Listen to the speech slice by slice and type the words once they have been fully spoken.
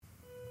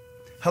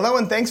Hello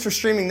and thanks for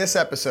streaming this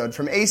episode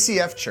from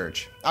ACF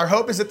Church. Our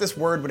hope is that this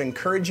word would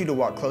encourage you to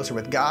walk closer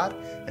with God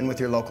and with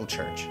your local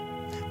church.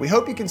 We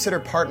hope you consider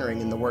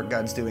partnering in the work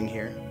God's doing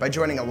here by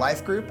joining a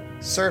life group,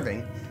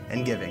 serving,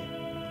 and giving.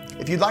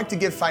 If you'd like to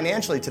give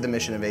financially to the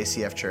mission of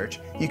ACF Church,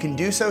 you can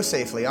do so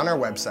safely on our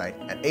website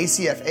at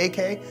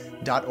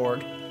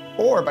acfak.org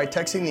or by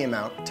texting the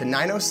amount to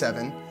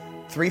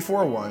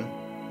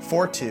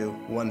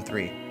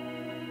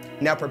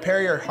 907-341-4213. Now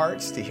prepare your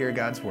hearts to hear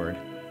God's word.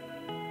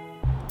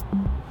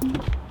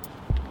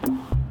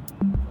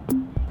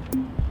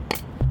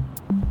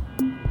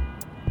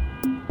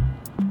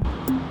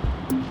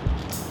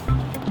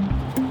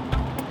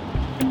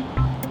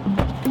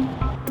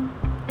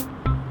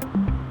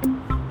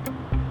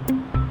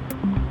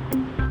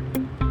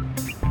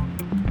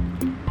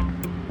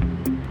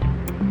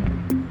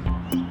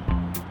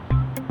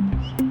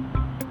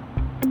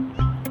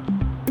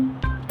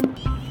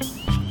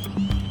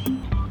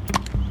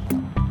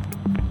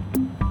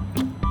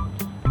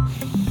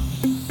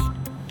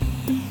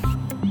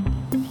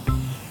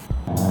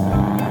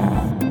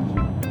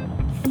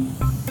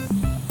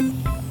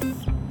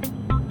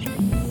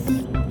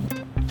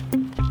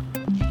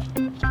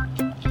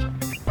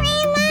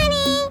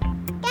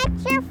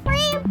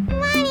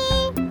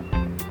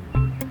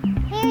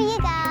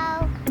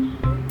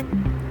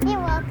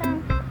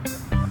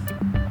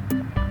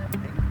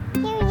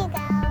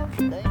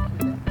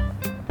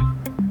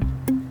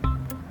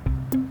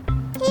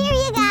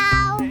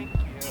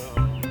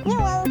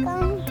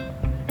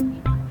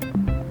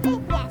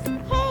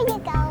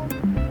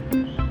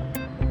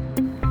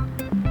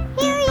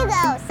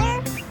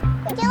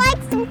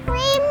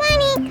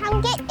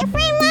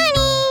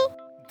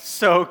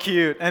 So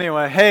cute.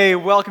 Anyway, hey,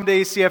 welcome to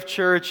ACF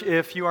Church.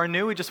 If you are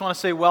new, we just want to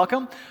say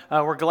welcome.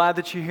 We're glad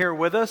that you're here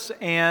with us.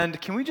 And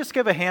can we just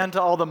give a hand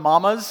to all the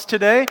mamas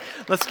today?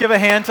 Let's give a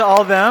hand to all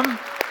of them.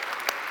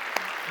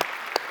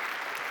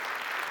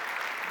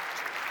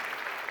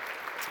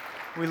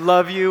 We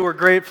love you. We're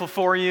grateful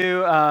for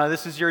you.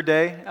 This is your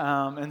day,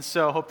 and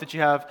so hope that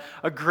you have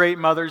a great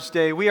Mother's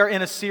Day. We are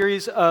in a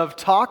series of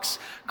talks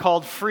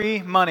called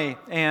Free Money,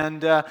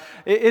 and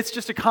it's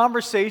just a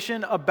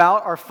conversation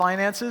about our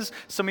finances.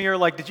 Some of you are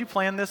like, did you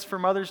plan this for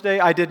Mother's Day?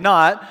 I did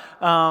not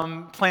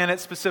plan it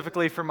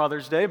specifically for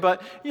Mother's Day,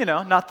 but, you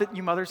know, not that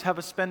you mothers have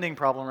a spending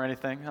problem or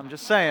anything. I'm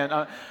just saying.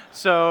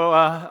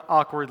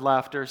 Awkward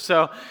laughter.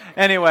 So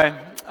anyway,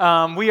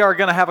 we are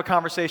going to have a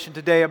conversation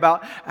today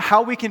about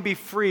how we can be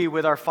free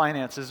with our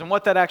finances and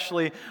what that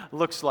actually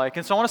looks like.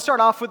 And so I want to start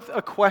off with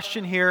a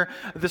question here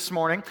this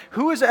morning.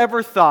 Who has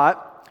ever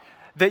thought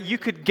that you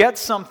could get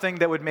something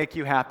that would make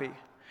you happy?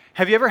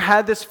 Have you ever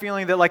had this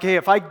feeling that like, hey,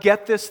 if I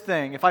get this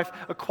thing, if I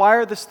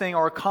acquire this thing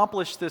or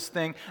accomplish this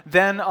thing,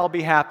 then I'll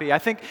be happy? I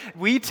think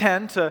we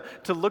tend to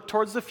look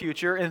towards the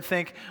future and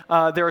think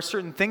there are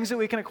certain things that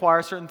we can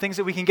acquire, certain things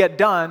that we can get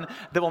done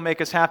that will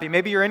make us happy.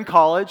 Maybe you're in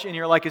college and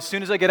you're like, as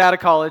soon as I get out of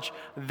college,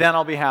 then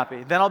I'll be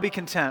happy. Then I'll be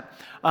content.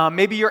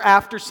 Maybe you're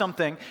after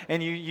something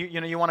and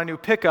you want a new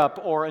pickup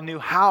or a new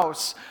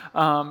house,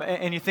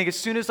 and you think as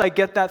soon as I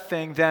get that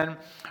thing, then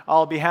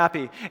I'll be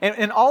happy.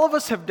 And all of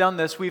us have done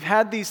this. We've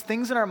had these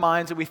things in our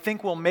minds that we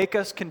think will make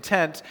us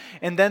content,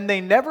 and then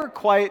they never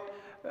quite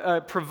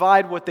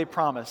provide what they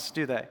promise,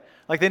 do they?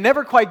 Like they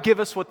never quite give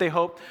us what they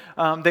hope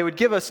they would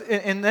give us,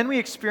 and then we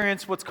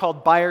experience what's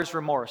called buyer's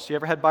remorse. You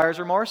ever had buyer's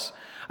remorse?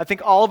 I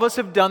think all of us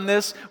have done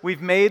this.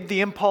 We've made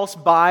the impulse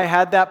buy,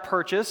 had that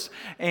purchase,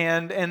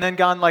 and then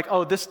gone like,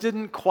 oh, this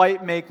didn't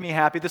quite make me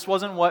happy. This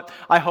wasn't what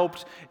I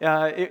hoped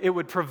it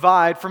would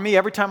provide. For me,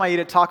 every time I eat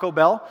at Taco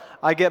Bell,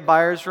 I get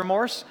buyer's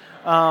remorse.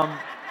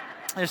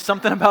 There's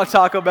something about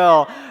Taco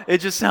Bell. It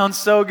just sounds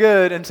so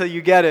good until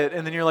you get it,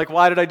 and then you're like,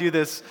 why did I do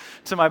this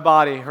to my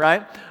body,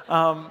 right?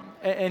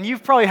 And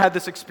you've probably had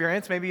this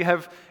experience. Maybe you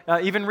have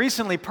even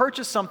recently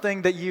purchased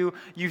something that you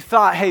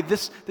thought, hey,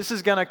 this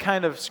is going to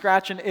kind of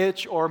scratch an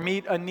itch or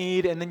meet a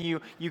need, and then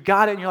you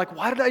got it, and you're like,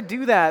 why did I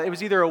do that? It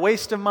was either a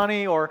waste of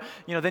money or,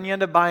 then you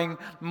end up buying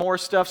more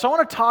stuff. So I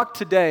want to talk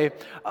today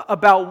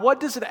about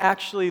what does it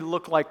actually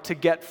look like to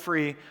get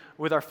free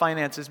with our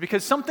finances,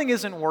 because something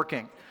isn't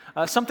working.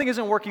 Something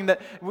isn't working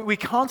that we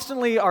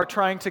constantly are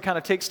trying to kind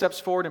of take steps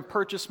forward and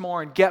purchase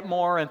more and get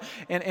more. And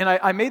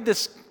I made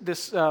this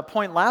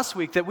point last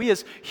week that we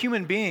as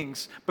human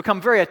beings become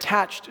very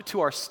attached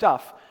to our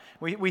stuff.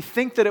 We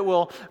think that it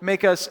will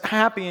make us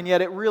happy, and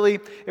yet it really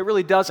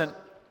doesn't.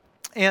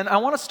 And I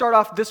want to start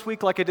off this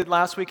week like I did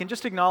last week and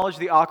just acknowledge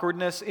the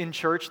awkwardness in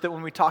church that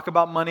when we talk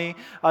about money,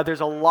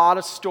 there's a lot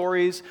of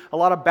stories, a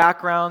lot of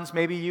backgrounds.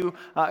 Maybe you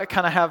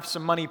kind of have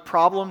some money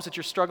problems that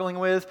you're struggling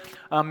with.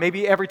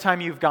 Maybe every time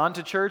you've gone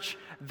to church,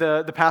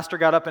 the pastor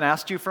got up and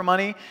asked you for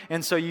money,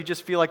 and so you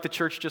just feel like the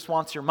church just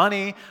wants your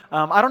money.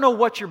 I don't know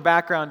what your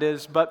background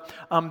is, but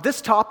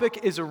this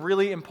topic is a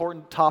really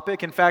important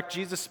topic. In fact,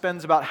 Jesus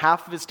spends about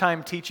half of his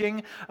time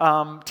teaching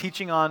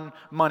on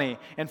money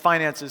and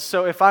finances.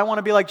 So if I want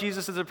to be like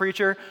Jesus as a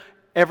preacher,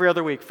 every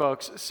other week,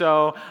 folks.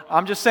 So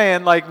I'm just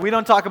saying, we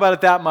don't talk about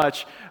it that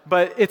much,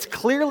 but it's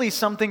clearly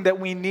something that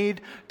we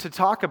need to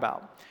talk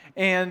about.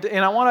 And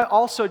I want to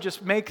also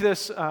just make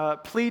this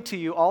plea to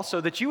you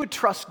also that you would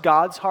trust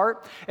God's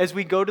heart as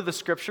we go to the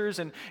scriptures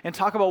and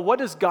talk about what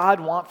does God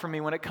want from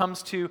me when it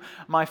comes to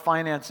my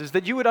finances.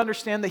 That you would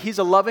understand that He's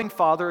a loving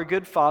Father, a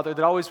good Father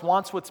that always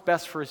wants what's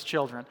best for His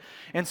children.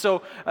 And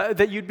so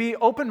that you'd be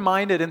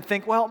open-minded and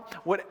think, well,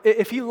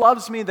 if He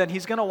loves me, then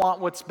He's going to want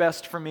what's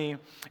best for me.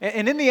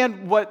 And in the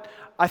end, what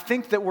I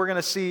think that we're going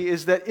to see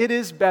is that it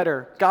is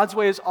better. God's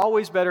way is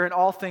always better in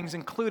all things,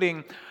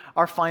 including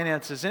our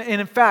finances. And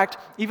in fact,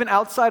 even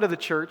outside of the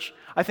church,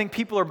 I think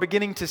people are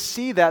beginning to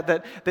see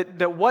that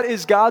what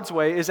is God's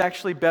way is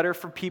actually better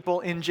for people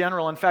in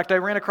general. In fact, I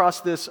ran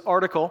across this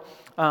article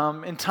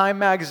in Time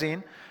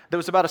magazine that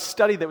was about a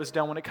study that was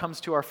done when it comes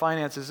to our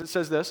finances. It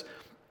says this: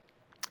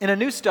 in a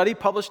new study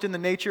published in the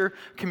Nature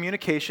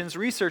Communications,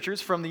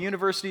 researchers from the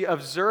University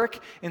of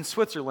Zurich in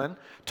Switzerland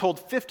told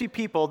 50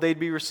 people they'd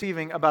be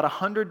receiving about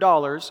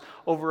 $100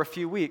 over a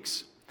few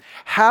weeks.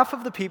 Half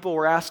of the people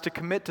were asked to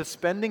commit to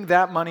spending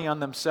that money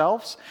on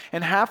themselves,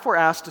 and half were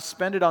asked to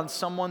spend it on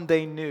someone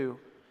they knew.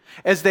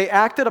 As they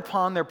acted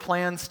upon their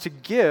plans to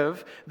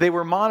give, they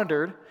were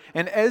monitored,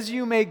 and as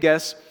you may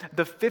guess,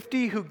 the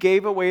 50 who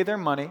gave away their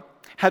money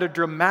had a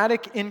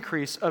dramatic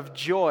increase of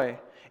joy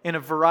in a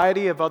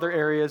variety of other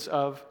areas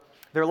of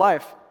their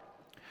life.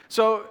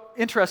 So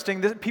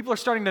interesting, people are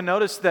starting to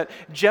notice that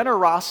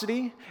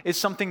generosity is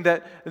something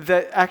that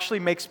actually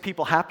makes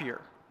people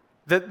happier.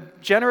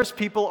 That generous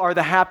people are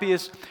the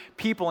happiest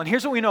people. And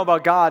here's what we know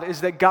about God,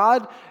 is that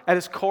God at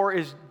His core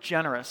is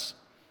generous.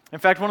 In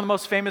fact, one of the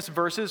most famous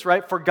verses,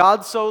 right? For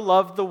God so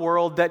loved the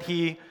world that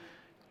He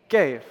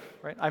gave,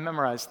 right? I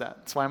memorized that.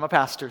 That's why I'm a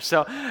pastor.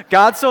 So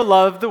God so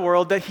loved the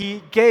world that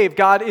He gave.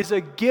 God is a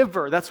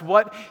giver. That's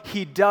what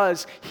He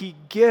does. He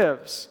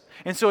gives.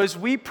 And so as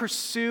we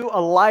pursue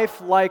a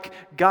life like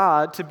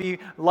God, to be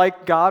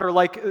like God, or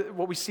like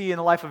what we see in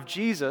the life of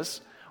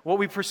Jesus, what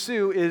we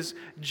pursue is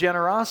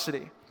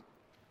generosity.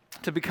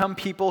 To become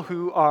people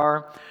who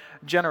are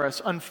generous.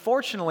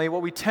 Unfortunately,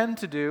 what we tend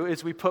to do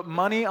is we put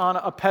money on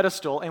a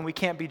pedestal and we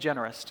can't be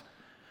generous.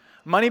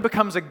 Money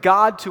becomes a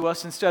god to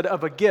us instead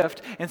of a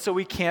gift, and so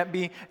we can't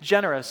be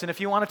generous. And if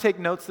you want to take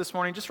notes this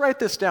morning, just write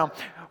this down.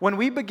 When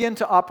we begin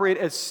to operate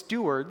as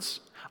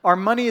stewards, our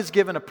money is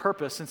given a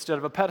purpose instead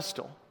of a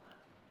pedestal.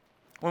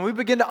 When we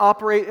begin to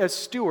operate as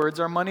stewards,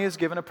 our money is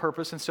given a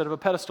purpose instead of a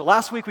pedestal.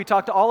 Last week, we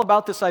talked all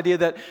about this idea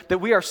that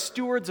we are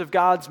stewards of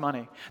God's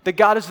money, that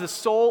God is the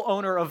sole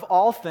owner of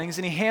all things,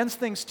 and He hands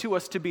things to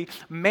us to be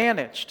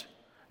managed,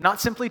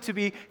 not simply to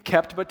be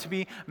kept, but to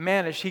be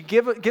managed. He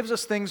gives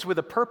us things with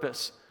a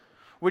purpose,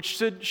 which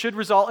should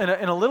result in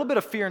a little bit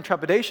of fear and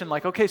trepidation,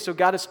 like, okay, so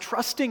God is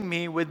trusting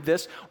me with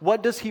this.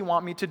 What does He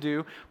want me to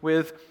do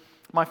with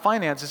my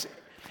finances?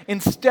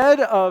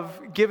 Instead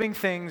of giving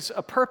things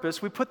a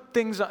purpose, we put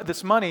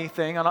this money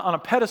thing on a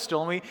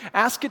pedestal, and we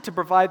ask it to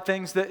provide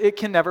things that it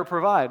can never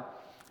provide.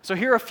 So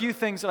here are a few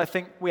things that I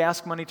think we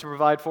ask money to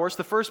provide for us.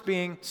 The first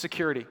being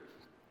security.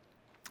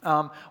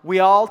 We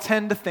all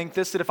tend to think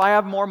this, that if I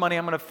have more money,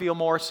 I'm going to feel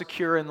more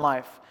secure in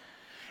life.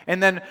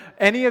 And then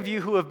any of you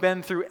who have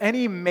been through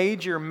any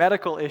major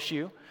medical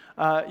issue,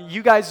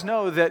 you guys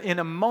know that in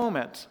a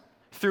moment,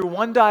 through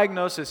one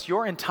diagnosis,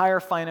 your entire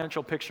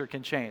financial picture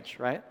can change,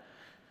 right?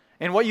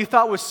 And what you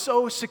thought was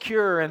so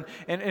secure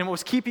and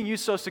was keeping you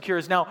so secure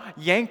is now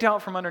yanked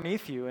out from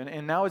underneath you,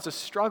 and now it's a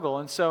struggle.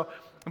 And so,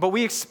 but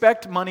we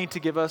expect money to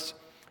give us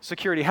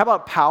security. How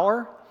about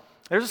power?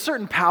 There's a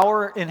certain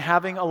power in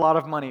having a lot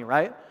of money,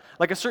 right?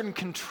 Like a certain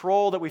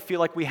control that we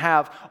feel like we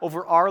have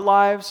over our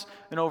lives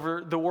and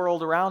over the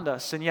world around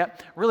us. And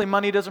yet, really,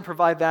 money doesn't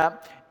provide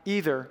that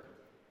either.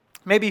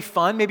 Maybe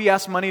fun. Maybe you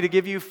ask money to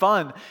give you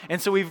fun. And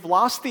so we've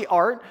lost the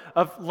art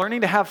of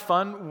learning to have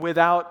fun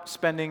without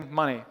spending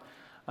money.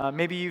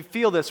 Maybe you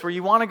feel this, where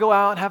you want to go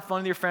out and have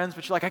fun with your friends,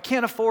 but you're like, I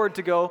can't afford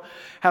to go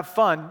have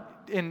fun.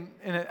 And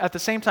at the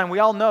same time, we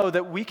all know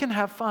that we can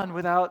have fun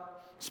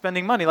without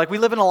spending money. Like we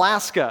live in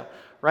Alaska,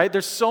 right?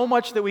 There's so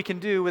much that we can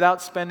do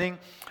without spending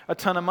a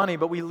ton of money,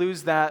 but we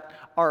lose that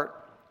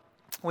art.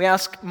 We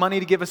ask money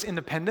to give us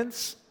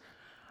independence.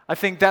 I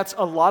think that's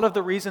a lot of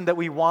the reason that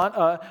we want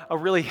a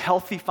really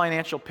healthy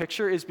financial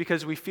picture, is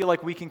because we feel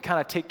like we can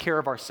kind of take care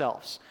of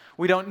ourselves.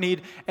 We don't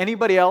need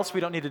anybody else.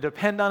 We don't need to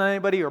depend on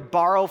anybody or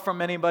borrow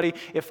from anybody.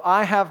 If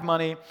I have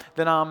money,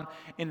 then I'm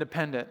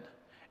independent.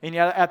 And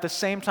yet at the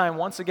same time,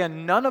 once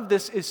again, none of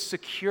this is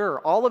secure.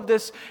 All of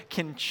this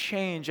can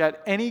change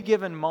at any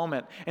given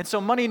moment. And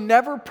so money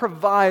never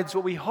provides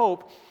what we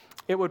hope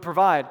it would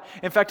provide.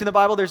 In fact, in the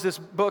Bible, there's this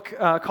book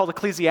called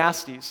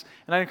Ecclesiastes.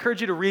 And I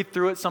encourage you to read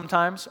through it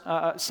sometimes.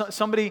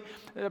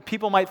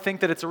 People might think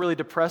that it's a really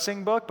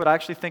depressing book, but I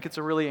actually think it's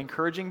a really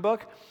encouraging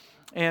book.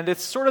 And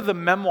it's sort of the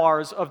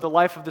memoirs of the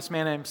life of this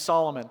man named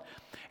Solomon.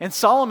 And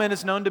Solomon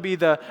is known to be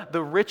the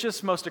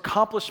richest, most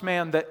accomplished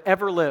man that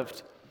ever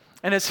lived.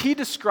 And as he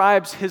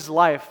describes his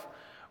life,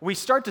 we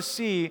start to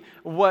see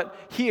what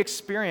he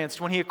experienced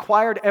when he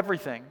acquired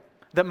everything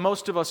that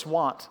most of us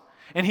want.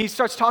 And he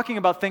starts talking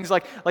about things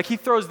like he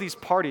throws these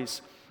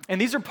parties.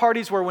 And these are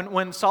parties where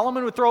when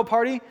Solomon would throw a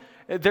party,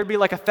 there'd be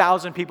like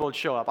 1,000 people would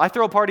show up. I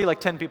throw a party, like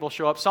 10 people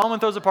show up. Solomon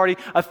throws a party,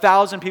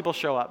 1,000 people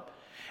show up.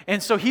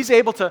 And so he's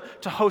able to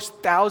host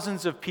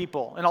thousands of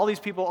people, and all these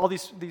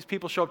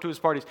people show up to his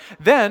parties.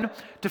 Then,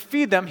 to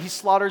feed them, he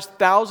slaughters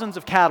thousands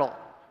of cattle,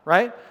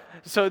 right?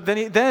 So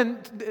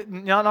then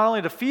not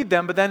only to feed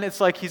them, but then it's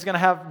like he's going to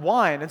have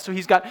wine. And so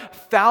he's got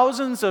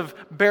thousands of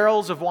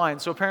barrels of wine.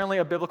 So apparently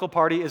a biblical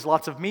party is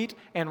lots of meat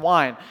and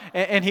wine.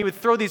 And he would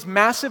throw these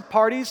massive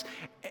parties,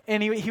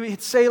 and he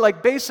would say,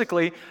 like,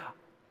 basically,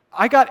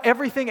 I got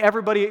everything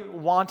everybody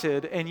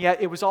wanted, and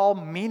yet it was all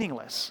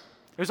meaningless.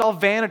 It was all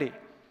vanity.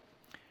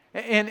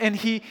 And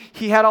he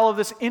had all of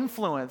this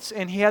influence,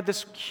 and he had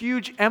this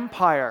huge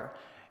empire.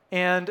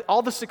 And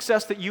all the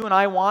success that you and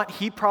I want,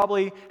 he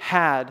probably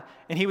had.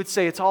 And he would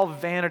say, it's all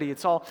vanity,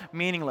 it's all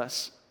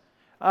meaningless.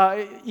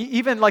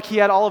 Even like he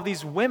had all of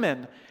these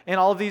women and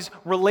all of these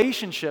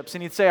relationships.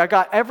 And he'd say, I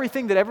got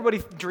everything that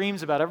everybody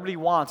dreams about, everybody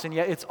wants, and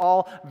yet it's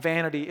all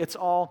vanity, it's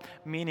all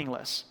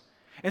meaningless.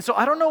 And so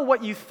I don't know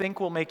what you think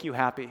will make you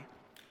happy.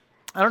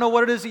 I don't know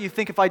what it is that you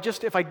think, if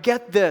I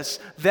get this,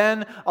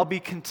 then I'll be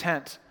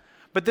content.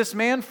 But this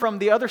man from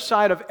the other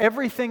side of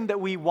everything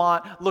that we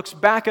want looks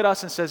back at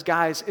us and says,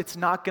 guys, it's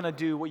not going to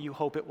do what you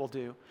hope it will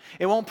do.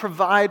 It won't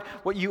provide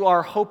what you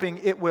are hoping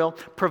it will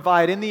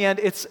provide. In the end,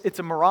 it's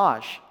a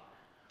mirage.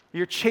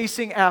 You're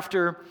chasing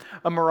after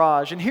a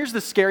mirage. And here's the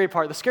scary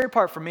part. The scary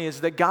part for me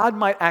is that God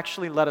might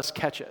actually let us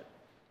catch it,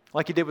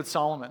 like he did with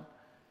Solomon.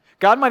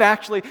 God might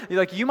actually,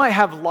 like, you might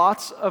have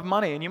lots of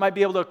money, and you might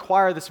be able to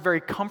acquire this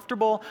very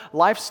comfortable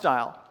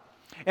lifestyle.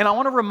 And I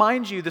want to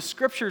remind you, the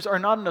scriptures are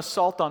not an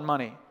assault on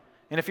money.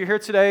 And if you're here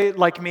today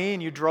like me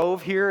and you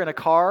drove here in a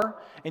car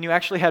and you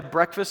actually had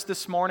breakfast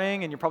this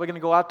morning and you're probably going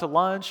to go out to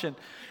lunch, and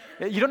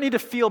you don't need to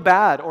feel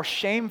bad or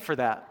shame for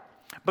that.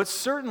 But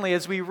certainly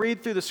as we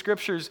read through the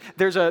scriptures,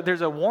 there's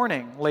a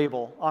warning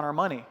label on our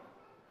money.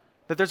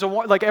 That there's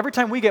like every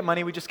time we get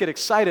money, we just get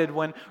excited,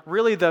 when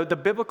really the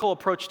biblical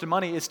approach to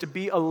money is to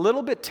be a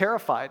little bit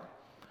terrified.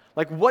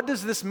 Like, what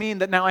does this mean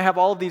that now I have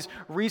all of these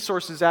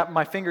resources at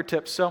my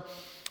fingertips? So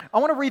I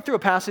want to read through a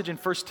passage in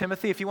 1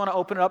 Timothy. If you want to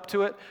open it up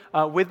to it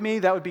with me,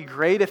 that would be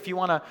great. If you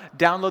want to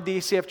download the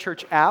ACF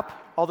Church app,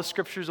 all the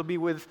scriptures will be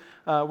with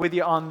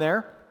you on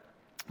there.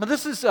 But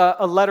this is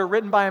a letter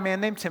written by a man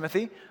named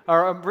Timothy,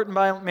 or written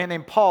by a man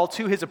named Paul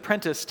to his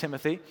apprentice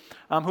Timothy,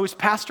 who is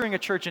pastoring a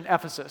church in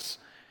Ephesus.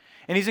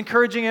 And he's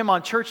encouraging him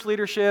on church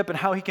leadership and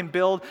how he can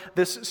build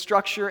this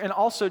structure, and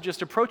also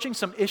just approaching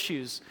some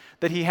issues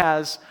that he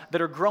has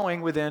that are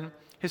growing within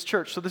his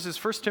church. So this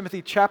is 1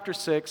 Timothy chapter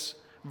 6,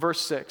 verse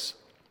 6.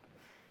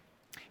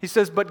 He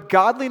says, "But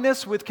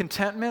godliness with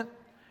contentment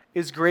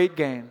is great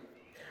gain.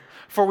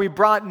 For we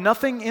brought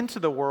nothing into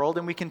the world,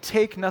 and we can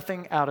take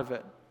nothing out of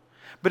it.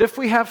 But if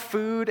we have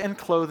food and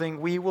clothing,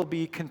 we will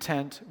be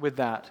content with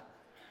that.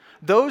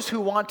 Those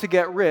who want to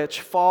get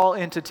rich fall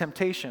into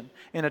temptation,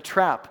 in a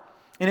trap,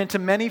 and into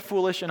many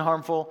foolish and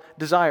harmful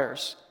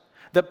desires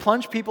that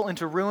plunge people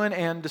into ruin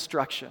and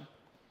destruction.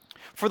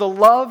 For the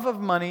love of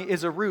money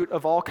is a root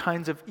of all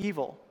kinds of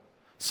evil.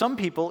 Some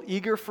people,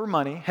 eager for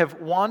money, have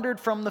wandered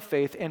from the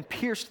faith and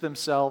pierced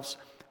themselves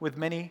with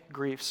many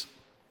griefs."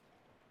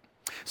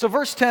 So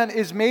verse 10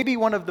 is maybe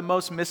one of the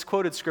most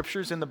misquoted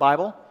scriptures in the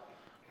Bible,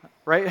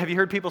 right? Have you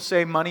heard people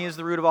say money is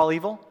the root of all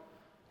evil?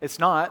 It's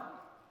not.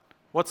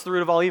 What's the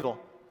root of all evil?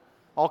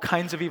 All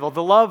kinds of evil.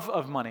 The love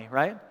of money,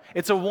 right?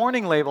 It's a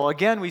warning label.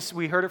 Again,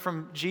 we heard it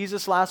from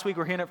Jesus last week.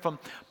 We're hearing it from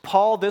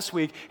Paul this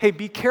week. Hey,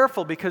 be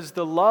careful, because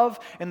the love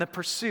and the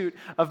pursuit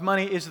of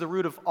money is the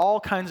root of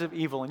all kinds of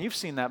evil. And you've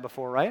seen that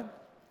before, right?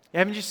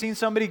 Haven't you seen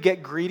somebody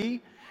get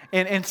greedy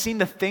and seen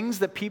the things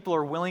that people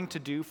are willing to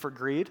do for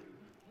greed?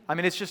 I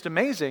mean, it's just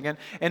amazing.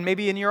 And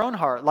maybe in your own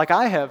heart, like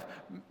I have,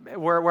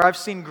 where I've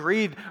seen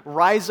greed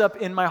rise up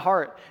in my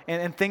heart,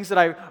 and things that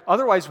I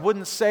otherwise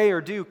wouldn't say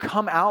or do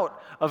come out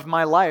of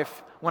my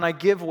life when I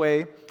give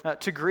way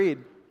to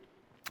greed.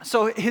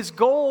 So his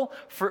goal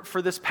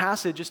for this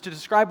passage is to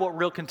describe what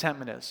real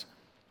contentment is.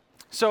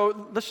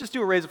 So let's just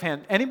do a raise of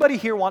hand. Anybody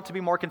here want to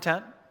be more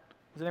content?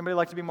 Does anybody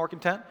like to be more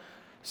content?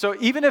 So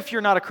even if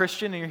you're not a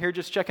Christian and you're here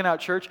just checking out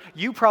church,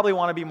 you probably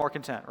want to be more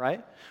content,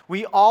 right?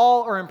 We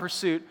all are in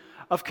pursuit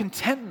of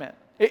contentment.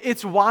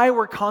 It's why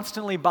we're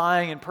constantly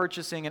buying and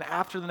purchasing and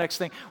after the next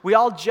thing. We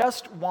all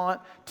just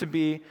want to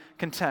be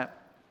content.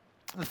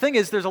 The thing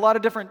is, there's a lot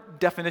of different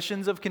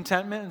definitions of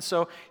contentment, and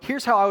so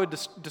here's how I would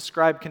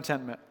describe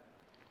contentment.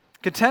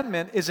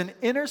 Contentment is an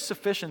inner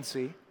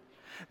sufficiency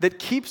that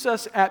keeps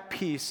us at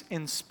peace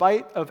in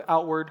spite of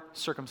outward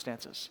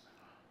circumstances.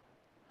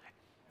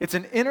 It's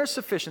an inner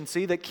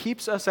sufficiency that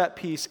keeps us at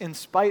peace in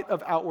spite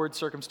of outward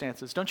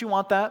circumstances. Don't you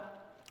want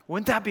that?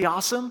 Wouldn't that be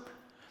awesome?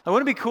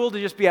 Wouldn't it be cool to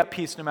just be at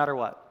peace no matter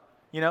what?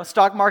 You know,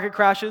 stock market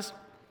crashes,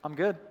 I'm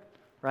good,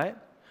 right?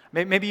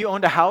 Maybe you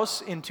owned a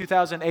house in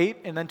 2008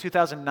 and then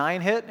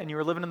 2009 hit and you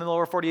were living in the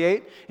lower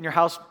 48 and your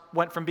house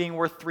went from being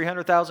worth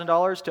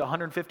 $300,000 to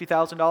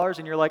 $150,000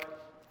 and you're like,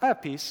 I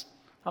have peace,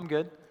 I'm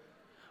good.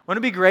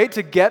 Wouldn't it be great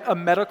to get a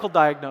medical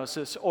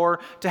diagnosis or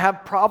to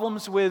have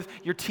problems with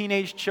your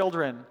teenage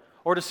children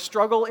or to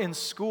struggle in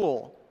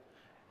school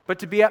but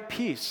to be at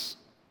peace,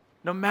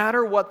 no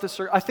matter what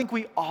I think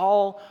we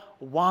all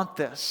want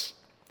this.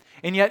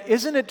 And yet,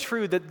 isn't it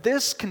true that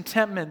this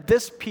contentment,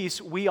 this peace,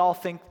 we all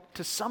think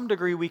to some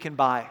degree we can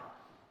buy?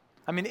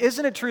 I mean,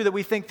 isn't it true that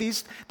we think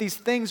these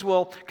things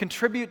will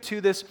contribute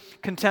to this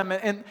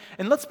contentment?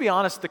 And let's be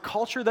honest, the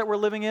culture that we're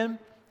living in,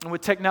 and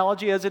with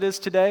technology as it is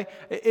today,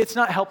 it's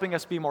not helping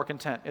us be more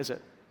content, is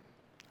it?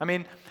 I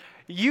mean,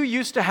 you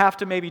used to have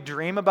to maybe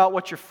dream about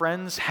what your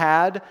friends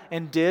had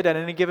and did at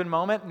any given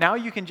moment. Now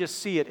you can just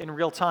see it in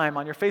real time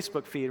on your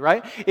Facebook feed,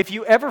 right? If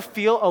you ever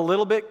feel a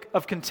little bit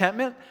of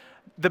contentment,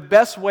 the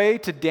best way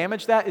to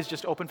damage that is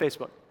just open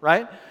Facebook,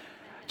 right?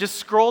 Just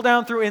scroll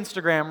down through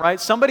Instagram, right?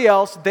 Somebody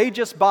else, they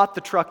just bought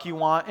the truck you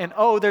want, and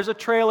oh, there's a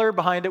trailer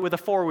behind it with a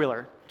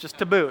four-wheeler, just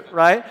to boot,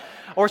 right?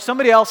 Or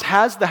somebody else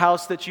has the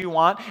house that you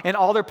want, and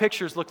all their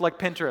pictures look like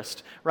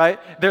Pinterest, right?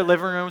 Their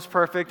living room's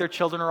perfect, their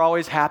children are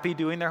always happy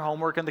doing their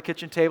homework on the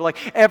kitchen table. Like,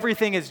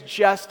 everything is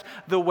just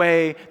the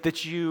way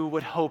that you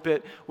would hope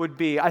it would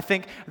be. I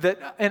think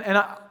that,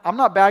 I'm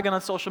not bagging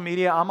on social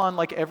media, I'm on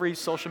like every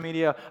social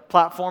media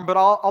platform, but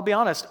I'll be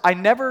honest, I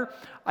never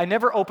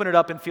open it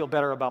up and feel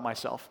better about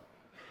myself.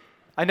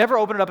 I never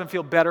open it up and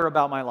feel better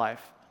about my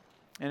life.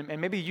 And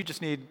maybe you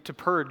just need to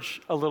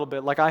purge a little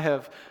bit like I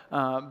have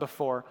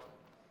before.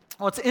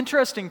 What's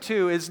interesting,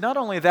 too, is not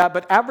only that,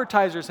 but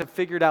advertisers have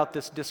figured out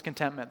this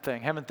discontentment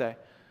thing, haven't they?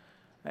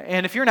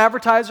 And if you're an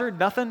advertiser,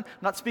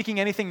 not speaking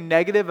anything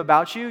negative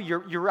about you,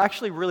 you're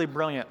actually really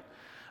brilliant.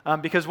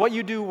 Because what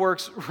you do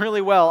works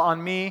really well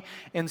on me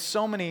and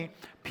so many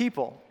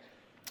people.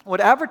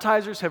 What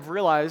advertisers have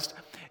realized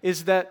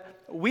is that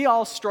we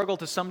all struggle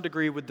to some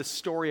degree with the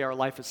story our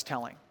life is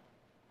telling.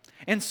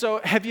 And so,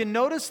 have you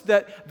noticed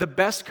that the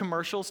best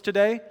commercials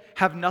today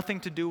have nothing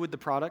to do with the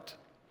product?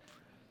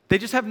 They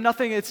just have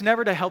nothing, it's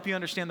never to help you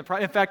understand the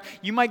product. In fact,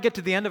 you might get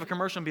to the end of a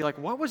commercial and be like,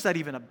 what was that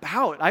even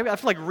about? I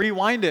have to like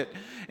rewind it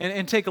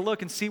and take a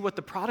look and see what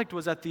the product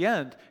was at the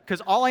end.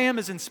 Because all I am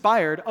is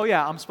inspired, oh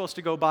yeah, I'm supposed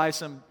to go buy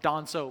some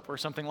Dawn soap or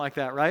something like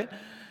that, right?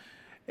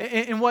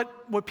 And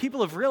what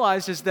people have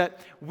realized is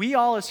that we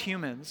all as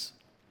humans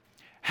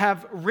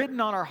have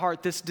written on our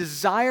heart this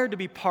desire to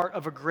be part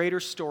of a greater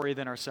story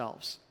than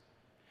ourselves.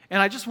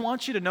 And I just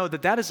want you to know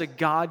that that is a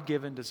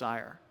God-given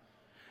desire.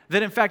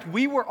 That in fact,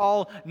 we were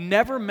all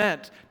never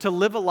meant to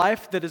live a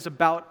life that is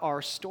about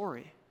our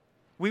story.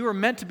 We were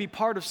meant to be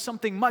part of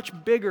something much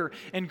bigger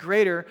and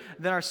greater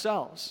than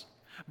ourselves.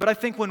 But I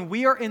think when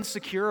we are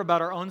insecure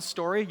about our own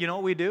story, you know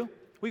what we do?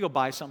 We go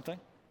buy something.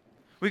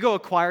 We go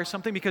acquire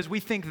something because we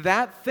think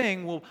that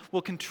thing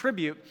will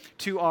contribute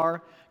to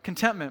our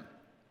contentment.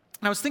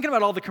 And I was thinking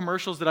about all the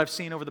commercials that I've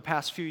seen over the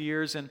past few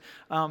years, and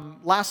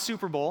last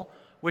Super Bowl,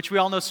 which we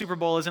all know Super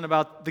Bowl isn't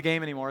about the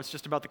game anymore, it's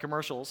just about the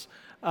commercials.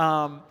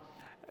 There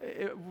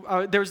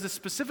was this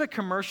specific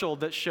commercial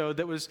that showed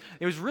it was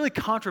really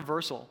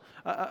controversial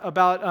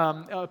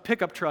about a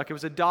pickup truck. It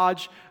was a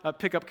Dodge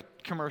pickup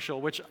commercial,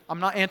 which I'm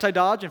not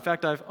anti-Dodge. In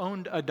fact, I've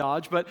owned a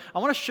Dodge, but I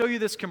want to show you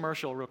this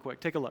commercial real quick.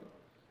 Take a look.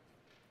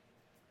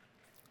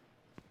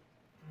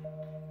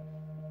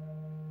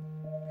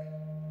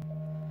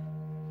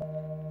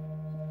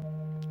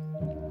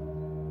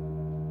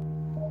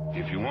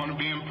 If you want to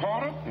be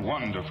important,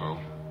 wonderful.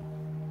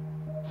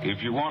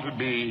 If you want to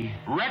be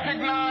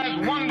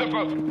recognized,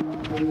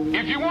 wonderful.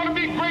 If you want to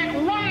be great,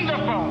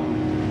 wonderful.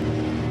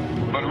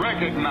 But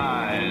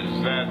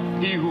recognize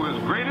that he who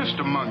is greatest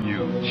among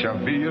you shall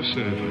be your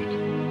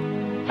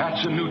servant.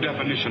 That's a new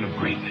definition of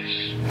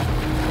greatness.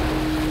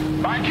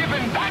 By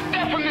giving that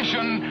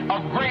definition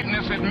of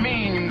greatness, it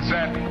means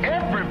that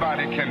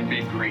everybody can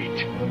be great.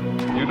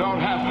 You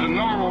don't have to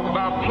know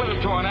about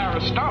Plato and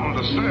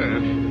Aristotle to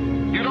serve.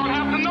 You don't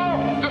have to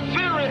know the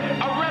theory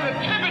of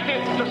relativity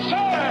to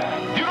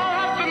serve. You don't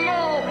have to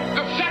know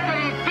the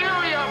second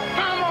theory of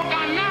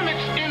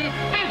thermodynamics in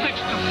physics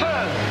to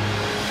serve.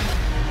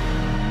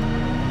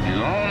 You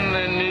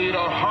only need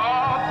a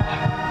heart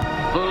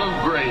full of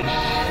grace.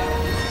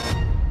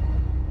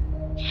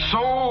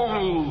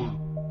 Soul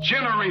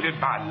generated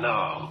by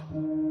love.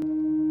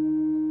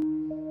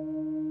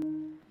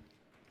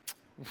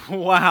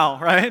 Wow,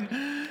 right?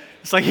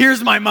 It's like,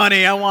 here's my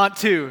money, I want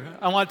two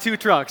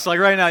trucks. Like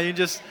right now, you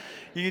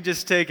can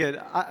just take it.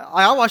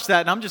 I watch that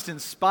and I'm just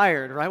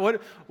inspired, right?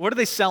 What are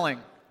they selling?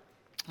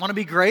 Want to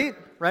be great,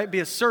 right? Be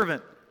a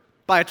servant,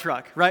 buy a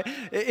truck, right?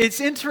 It's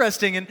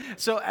interesting. And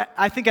so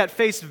I think at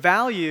face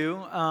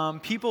value,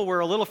 people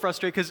were a little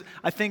frustrated because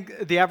I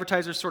think the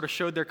advertisers sort of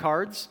showed their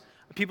cards.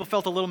 People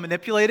felt a little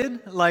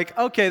manipulated, like,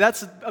 okay,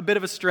 that's a bit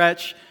of a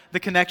stretch, the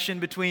connection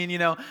between,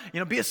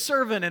 be a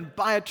servant and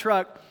buy a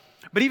truck.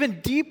 But even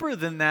deeper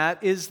than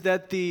that is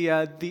that the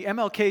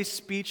MLK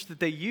speech that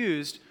they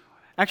used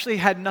actually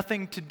had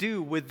nothing to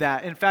do with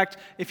that. In fact,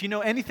 if you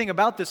know anything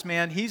about this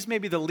man, he's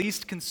maybe the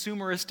least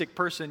consumeristic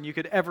person you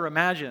could ever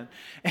imagine.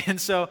 And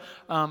so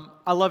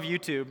I love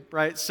YouTube,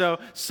 right? So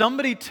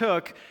somebody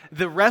took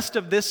the rest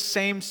of this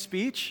same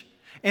speech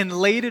and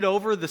laid it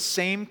over the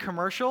same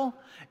commercial,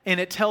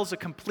 and it tells a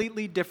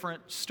completely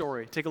different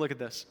story. Take a look at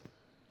this.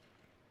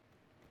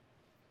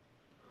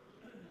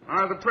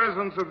 The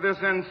presence of this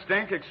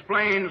instinct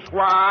explains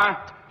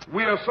why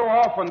we are so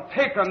often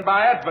taken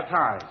by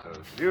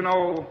advertisers. You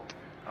know,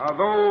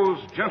 those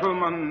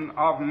gentlemen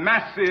of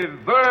massive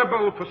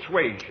verbal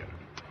persuasion.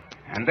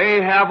 And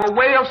they have a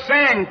way of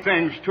saying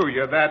things to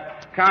you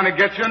that kind of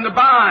gets you in the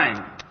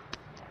bind.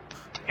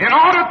 In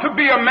order to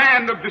be a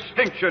man of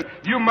distinction,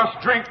 you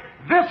must drink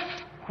this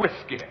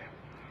whiskey.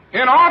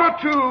 In order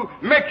to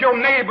make your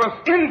neighbors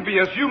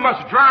envious, you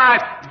must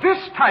drive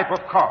this type of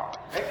car.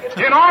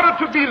 In order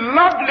to be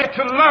lovely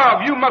to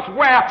love, you must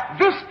wear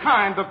this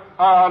kind of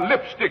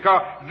lipstick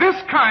or this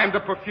kind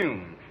of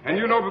perfume. And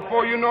you know,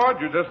 before you know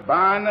it, you're just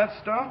buying that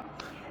stuff.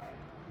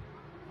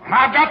 And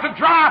I've got to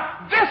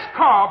drive this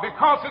car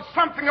because it's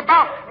something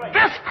about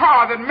this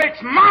car that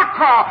makes my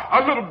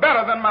car a little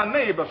better than my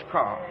neighbor's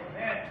car.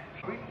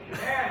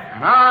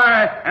 And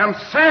I am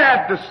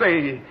sad to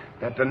say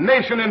that the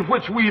nation in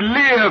which we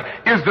live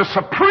is the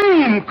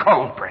supreme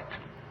culprit.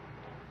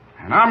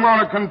 And I'm going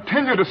to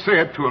continue to say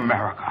it to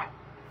America.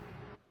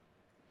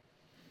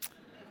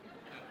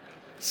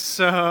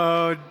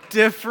 So,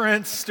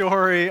 different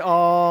story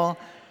all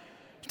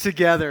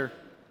together.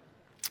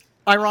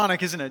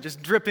 Ironic, isn't it?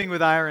 Just dripping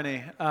with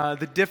irony.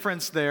 The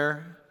difference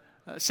there,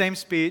 same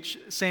speech,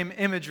 same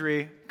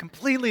imagery,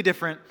 completely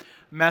different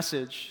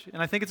message.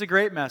 And I think it's a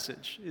great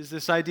message, is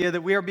this idea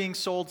that we are being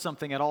sold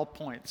something at all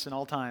points and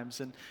all times.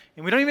 And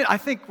we don't even, I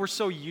think we're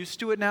so used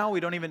to it now,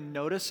 we don't even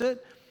notice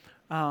it.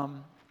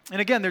 And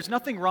again, there's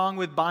nothing wrong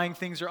with buying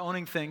things or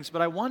owning things,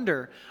 but I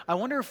wonder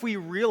if we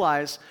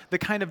realize the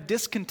kind of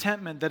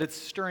discontentment that it's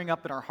stirring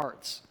up in our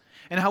hearts,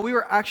 and how we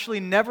were actually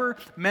never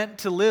meant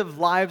to live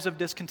lives of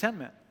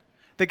discontentment.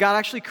 That God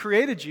actually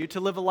created you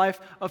to live a life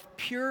of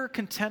pure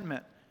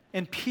contentment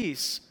and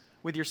peace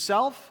with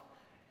yourself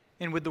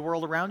and with the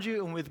world around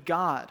you and with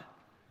God.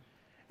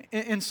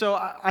 And so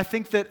I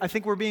think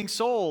we're being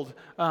sold.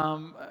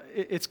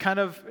 We're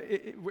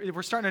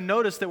starting to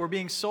notice that we're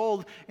being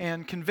sold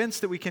and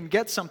convinced that we can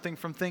get something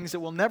from things that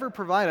will never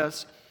provide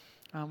us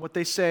what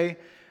they say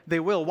they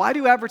will. Why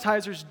do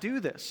advertisers do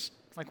this?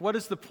 Like, what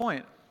is the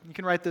point? You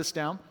can write this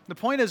down. The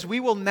point is, we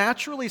will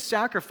naturally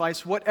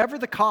sacrifice whatever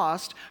the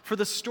cost for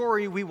the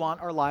story we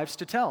want our lives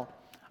to tell.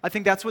 I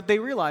think that's what they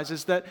realize,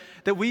 is that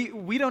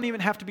we don't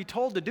even have to be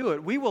told to do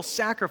it. We will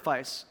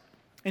sacrifice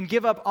and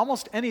give up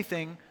almost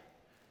anything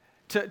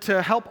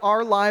to help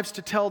our lives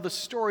to tell the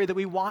story that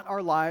we want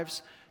our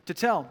lives to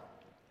tell.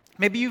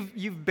 Maybe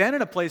you've been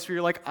in a place where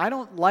you're like, I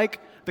don't like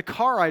the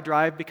car I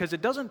drive because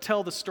it doesn't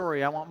tell the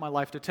story I want my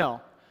life to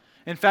tell.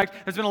 In fact,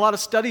 there's been a lot of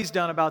studies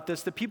done about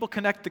this, that people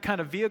connect the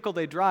kind of vehicle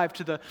they drive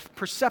to the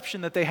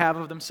perception that they have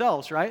of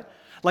themselves, right?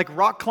 Like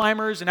rock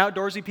climbers and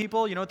outdoorsy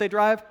people, you know what they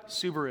drive?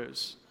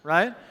 Subarus,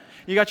 right?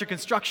 You got your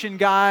construction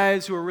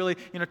guys who are really,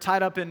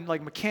 tied up in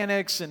like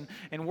mechanics and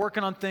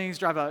working on things,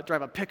 drive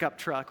a pickup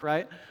truck,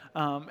 right?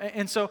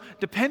 And so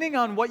depending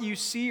on what you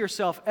see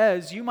yourself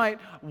as, you might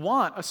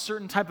want a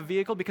certain type of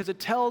vehicle because it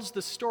tells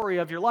the story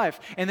of your life.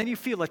 And then you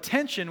feel a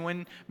tension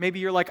when maybe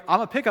you're like, I'm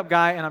a pickup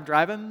guy and I'm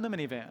driving the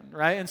minivan,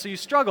 right? And so you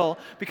struggle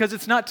because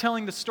it's not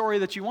telling the story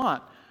that you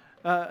want,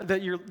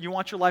 that you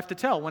want your life to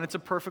tell when it's a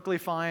perfectly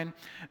fine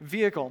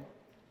vehicle.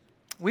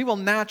 We will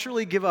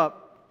naturally give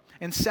up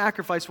and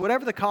sacrifice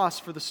whatever the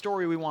cost for the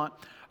story we want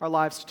our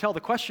lives to tell.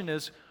 The question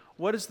is,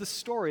 what is the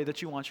story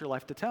that you want your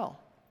life to tell?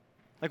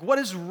 Like, what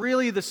is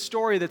really the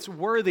story that's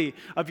worthy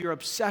of your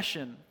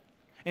obsession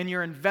and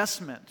your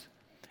investment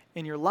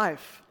in your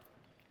life?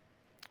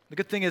 The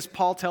good thing is,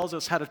 Paul tells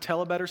us how to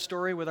tell a better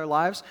story with our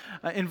lives.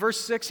 In verse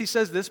 6, he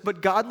says this,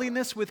 but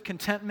godliness with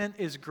contentment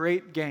is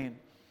great gain.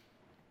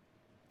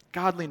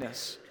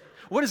 Godliness.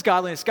 What is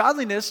godliness?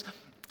 Godliness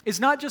is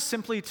not just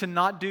simply to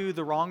not do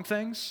the wrong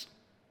things.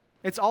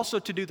 It's also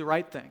to do the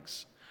right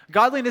things.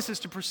 Godliness is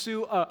to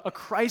pursue a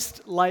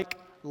Christ-like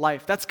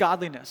life. That's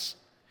godliness.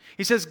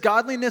 He says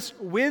godliness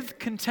with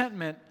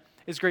contentment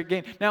is great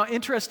gain. Now,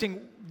 interesting,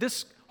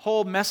 this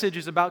whole message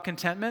is about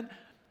contentment,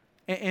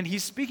 and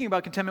he's speaking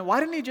about contentment. Why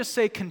didn't he just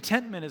say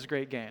contentment is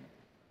great gain?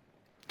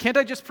 Can't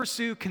I just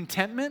pursue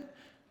contentment?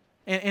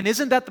 And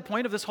isn't that the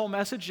point of this whole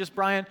message? Just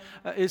Brian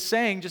is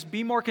saying, just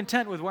be more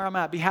content with where I'm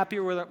at. Be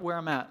happier with where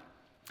I'm at.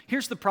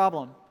 Here's the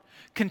problem.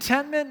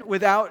 Contentment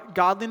without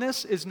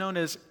godliness is known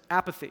as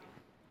apathy.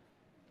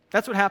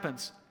 That's what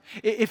happens.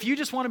 If you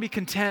just want to be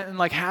content and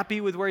like happy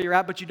with where you're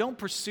at, but you don't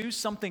pursue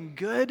something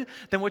good,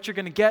 then what you're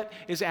going to get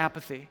is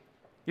apathy.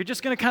 You're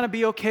just going to kind of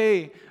be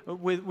okay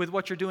with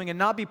what you're doing and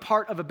not be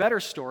part of a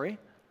better story.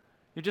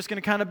 You're just going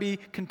to kind of be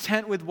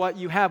content with what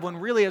you have, when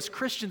really as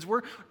Christians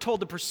we're told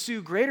to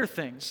pursue greater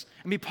things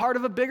and be part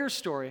of a bigger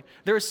story.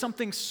 There is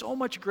something so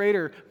much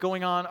greater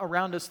going on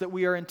around us that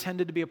we are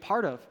intended to be a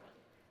part of.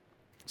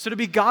 So to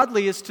be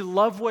godly is to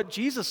love what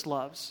Jesus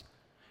loves.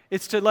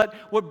 It's to let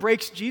what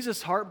breaks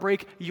Jesus' heart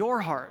break your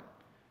heart.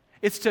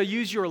 It's to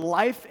use your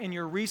life and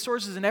your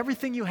resources and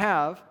everything you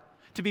have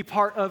to be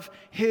part of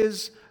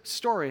His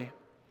story.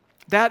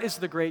 That is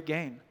the great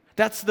gain.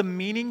 That's the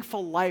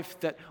meaningful life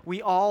that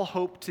we all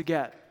hope to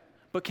get,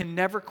 but can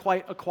never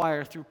quite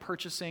acquire through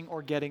purchasing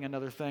or getting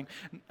another thing.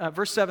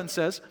 Verse 7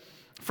 says,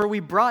 "For we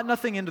brought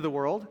nothing into the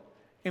world,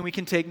 and we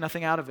can take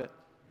nothing out of it.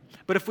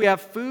 But if we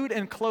have food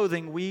and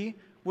clothing, we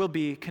will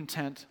be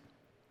content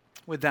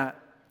with that.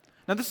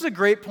 Now, this is a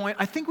great point.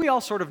 I think we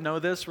all sort of know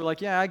this. We're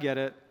like, yeah, I get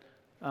it.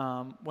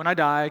 When I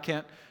die, I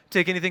can't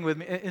take anything with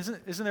me.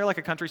 Isn't there like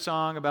a country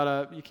song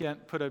about you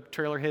can't put a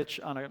trailer hitch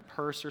on a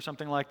hearse or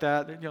something like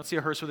that? You don't see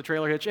a hearse with a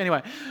trailer hitch.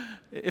 Anyway,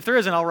 if there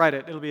isn't, I'll write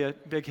it. It'll be a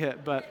big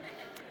hit. But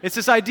it's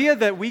this idea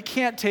that we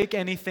can't take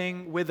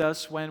anything with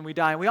us when we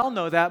die. And we all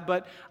know that,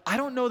 but I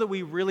don't know that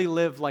we really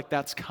live like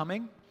that's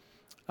coming.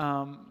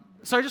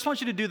 So I just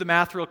want you to do the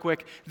math real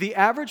quick. The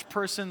average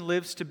person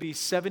lives to be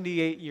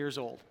 78 years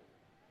old.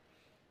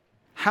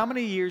 How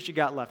many years you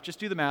got left? Just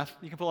do the math.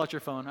 You can pull out your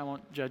phone. I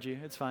won't judge you.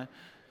 It's fine.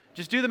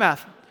 Just do the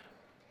math.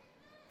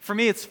 For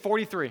me, it's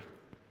 43.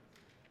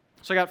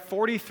 So I got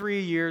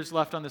 43 years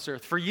left on this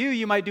earth. For you,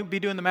 you might be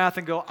doing the math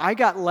and go, I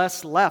got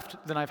less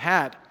left than I've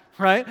had,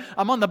 right?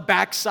 I'm on the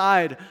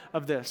backside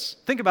of this.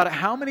 Think about it.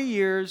 How many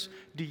years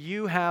do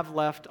you have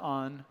left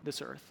on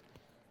this earth?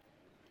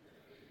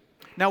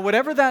 Now,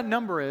 whatever that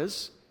number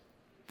is,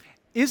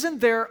 isn't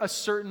there a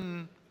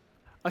certain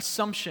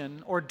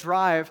assumption or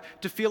drive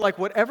to feel like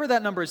whatever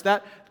that number is,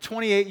 that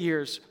 28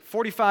 years,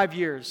 45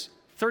 years,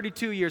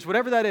 32 years,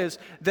 whatever that is,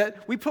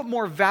 that we put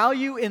more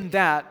value in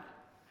that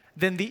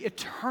than the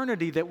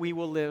eternity that we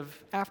will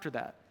live after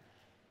that?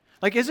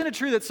 Like, isn't it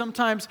true that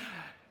sometimes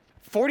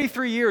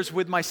 43 years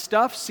with my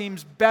stuff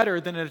seems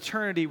better than an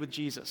eternity with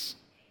Jesus?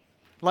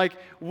 Like,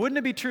 wouldn't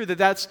it be true that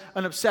that's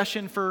an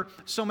obsession for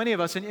so many of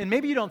us? And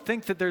maybe you don't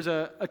think that there's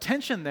a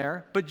tension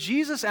there, but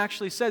Jesus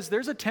actually says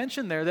there's a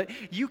tension there that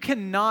you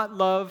cannot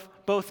love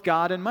both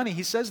God and money.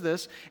 He says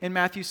this in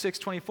Matthew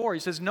 6:24. He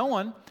says, no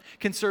one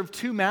can serve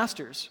two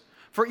masters,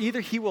 for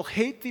either he will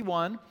hate the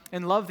one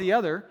and love the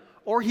other,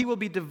 or he will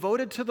be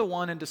devoted to the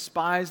one and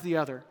despise the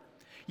other.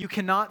 You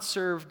cannot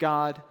serve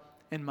God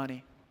and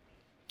money.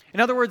 In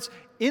other words,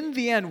 in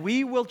the end,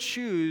 we will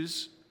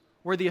choose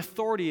where the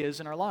authority is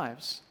in our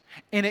lives.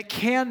 And it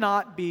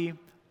cannot be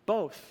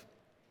both.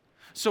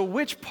 So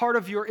which part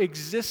of your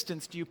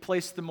existence do you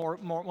place the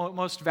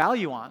most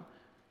value on?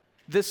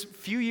 This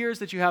few years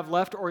that you have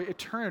left or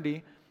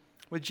eternity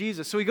with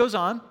Jesus? So he goes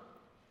on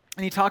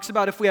and he talks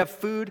about if we have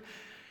food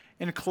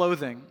and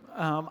clothing.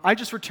 I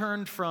just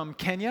returned from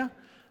Kenya.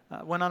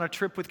 Went on a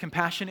trip with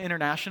Compassion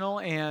International,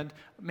 and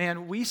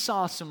man, we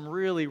saw some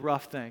really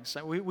rough things.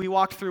 We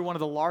walked through one of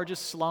the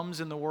largest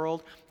slums in the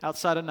world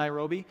outside of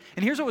Nairobi.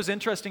 And here's what was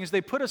interesting is they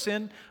put us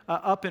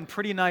up in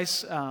pretty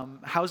nice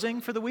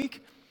housing for the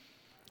week.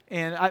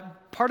 And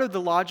part of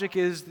the logic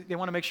is they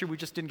want to make sure we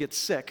just didn't get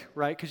sick,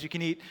 right? Because you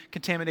can eat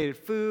contaminated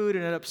food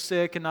and end up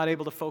sick and not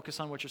able to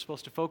focus on what you're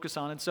supposed to focus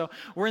on. And so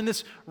we're in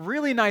this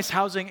really nice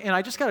housing, and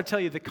I just got to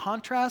tell you, the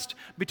contrast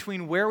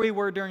between where we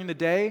were during the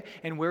day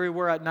and where we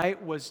were at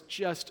night was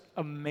just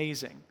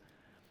amazing.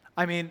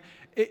 I mean,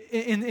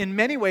 in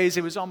many ways,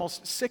 it was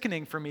almost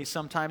sickening for me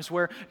sometimes,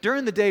 where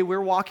during the day,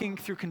 we're walking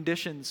through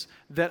conditions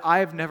that I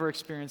have never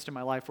experienced in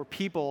my life, where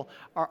people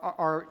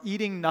are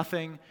eating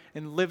nothing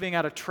and living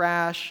out of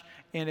trash,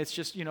 and it's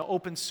just,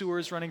 open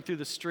sewers running through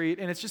the street,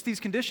 and it's just these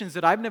conditions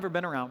that I've never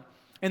been around.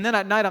 And then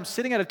at night, I'm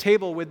sitting at a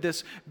table with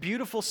this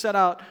beautiful set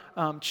out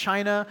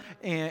china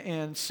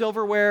and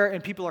silverware,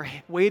 and people are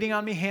waiting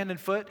on me hand and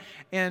foot,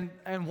 and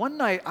one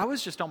night, I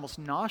was just almost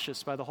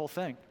nauseous by the whole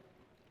thing.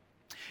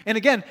 And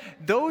again,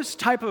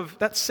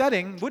 that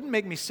setting wouldn't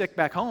make me sick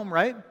back home,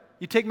 right?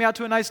 You take me out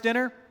to a nice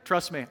dinner,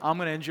 trust me, I'm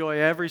going to enjoy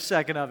every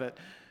second of it.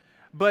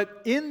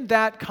 But in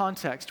that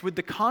context, with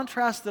the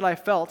contrast that I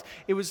felt,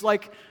 it was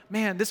like,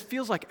 man, this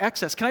feels like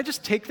excess. Can I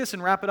just take this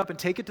and wrap it up and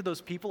take it to those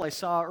people I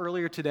saw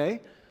earlier today?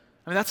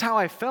 I mean, that's how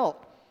I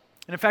felt.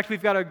 And in fact,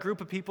 we've got a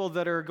group of people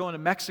that are going to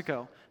Mexico,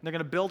 and they're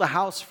going to build a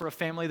house for a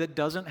family that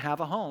doesn't have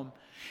a home.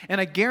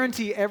 And I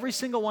guarantee every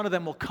single one of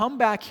them will come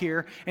back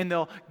here, and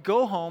they'll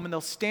go home, and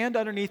they'll stand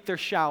underneath their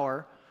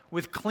shower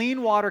with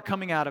clean water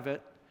coming out of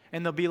it,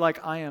 and they'll be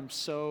like, I am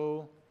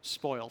so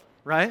spoiled,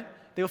 right?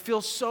 They'll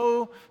feel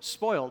so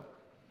spoiled.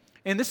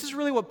 And this is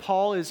really what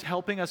Paul is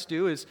helping us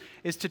do, is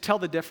to tell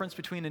the difference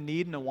between a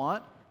need and a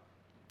want.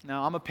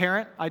 Now, I'm a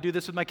parent. I do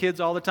this with my kids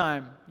all the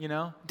time,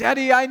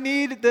 Daddy, I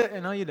need the...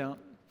 No, you don't.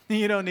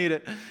 You don't need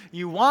it.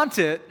 You want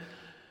it,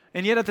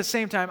 and yet at the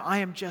same time, I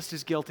am just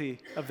as guilty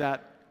of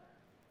that.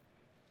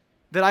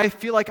 That I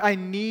feel like I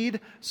need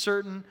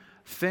certain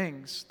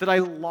things, that I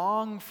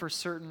long for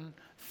certain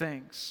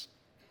things.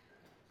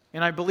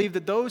 And I believe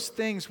that those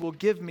things will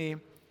give me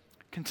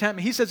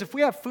contentment. He says if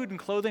we have food and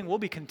clothing, we'll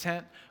be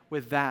content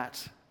with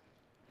that.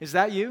 Is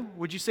that you?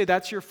 Would you say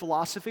that's your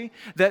philosophy?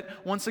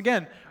 That once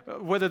again,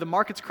 whether the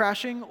market's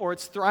crashing or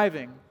it's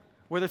thriving,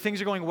 whether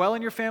things are going well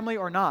in your family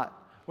or not,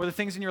 whether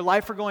things in your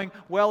life are going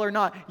well or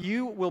not,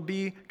 you will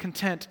be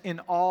content in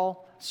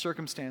all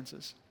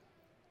circumstances.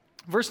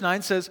 Verse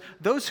 9 says,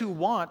 those who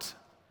want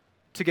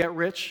to get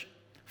rich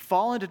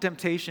fall into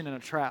temptation and a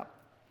trap,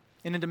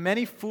 and into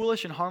many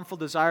foolish and harmful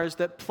desires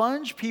that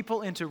plunge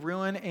people into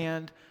ruin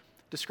and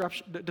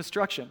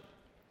destruction.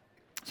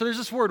 So there's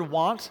this word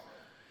want.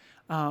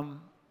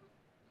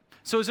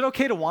 So is it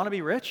okay to want to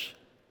be rich?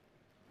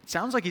 It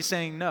sounds like he's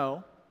saying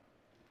no.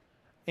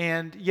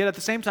 And yet at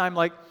the same time,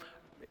 like,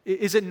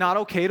 is it not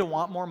okay to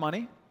want more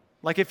money?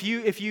 Like if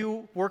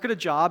you work at a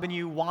job and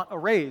you want a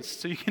raise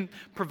so you can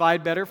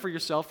provide better for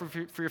yourself or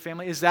for your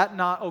family, is that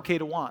not okay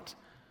to want?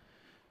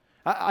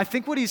 I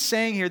think what he's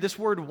saying here, this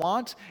word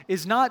want,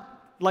 is not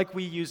like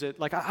we use it.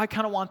 Like, I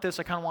kind of want this,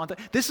 I kind of want that.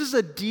 This is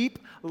a deep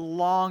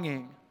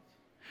longing.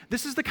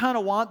 This is the kind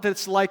of want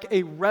that's like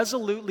a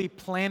resolutely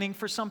planning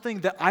for something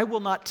that I will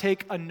not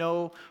take a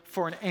no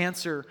for an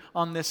answer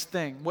on this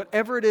thing,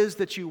 whatever it is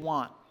that you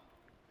want.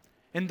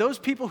 And those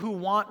people who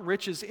want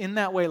riches in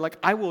that way, like,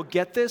 I will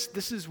get this,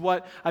 this is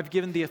what I've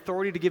given the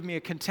authority to give me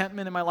a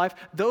contentment in my life,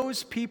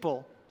 those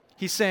people,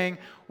 he's saying,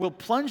 will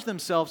plunge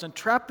themselves and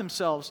trap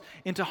themselves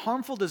into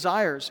harmful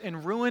desires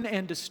and ruin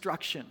and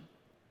destruction.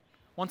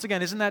 Once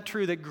again, isn't that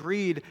true that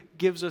greed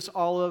gives us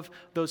all of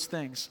those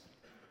things?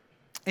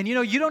 And you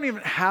don't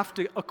even have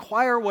to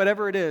acquire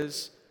whatever it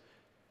is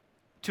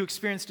to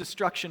experience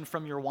destruction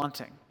from your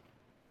wanting.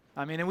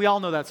 I mean, and we all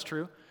know that's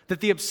true, that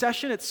the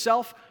obsession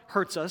itself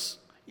hurts us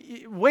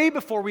way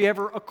before we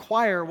ever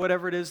acquire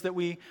whatever it is that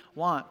we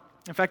want.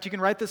 In fact, you can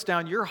write this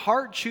down. Your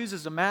heart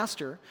chooses a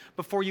master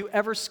before you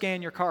ever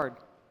scan your card.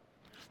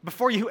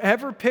 Before you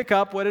ever pick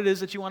up what it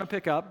is that you want to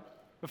pick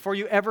up, before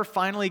you ever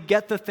finally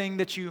get the thing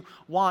that you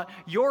want,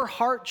 your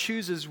heart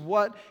chooses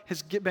what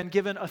has been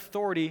given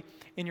authority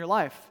in your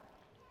life.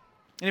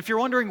 And if you're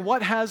wondering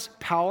what has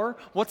power,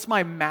 what's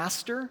my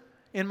master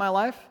in my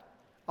life,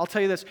 I'll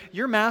tell you this.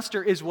 Your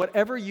master is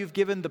whatever you've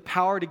given the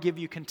power to give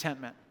you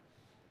contentment.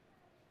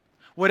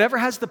 Whatever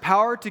has the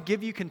power to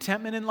give you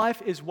contentment in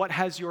life is what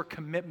has your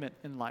commitment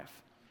in life.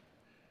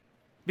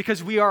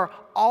 Because we are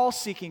all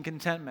seeking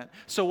contentment.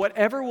 So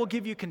whatever will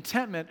give you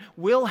contentment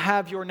will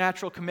have your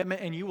natural commitment,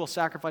 and you will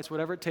sacrifice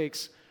whatever it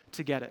takes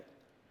to get it.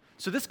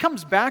 So this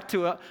comes back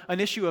to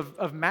an issue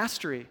of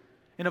mastery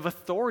and of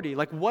authority.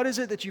 Like, what is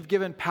it that you've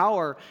given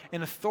power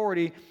and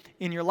authority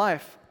in your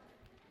life?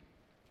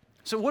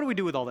 So what do we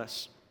do with all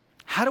this?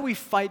 How do we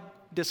fight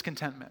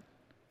discontentment?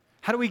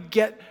 How do we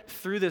get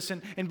through this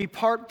and be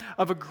part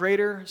of a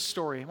greater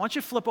story? Why don't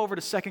you flip over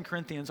to 2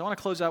 Corinthians? I want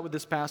to close out with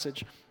this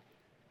passage.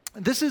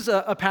 This is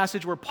a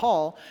passage where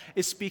Paul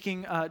is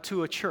speaking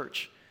to a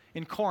church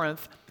in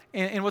Corinth.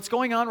 And what's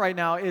going on right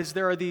now is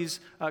there are these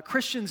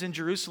Christians in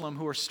Jerusalem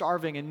who are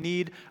starving and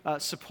need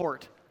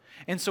support.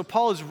 And so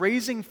Paul is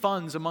raising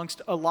funds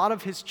amongst a lot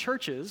of his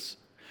churches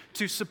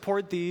to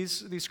support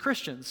these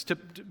Christians,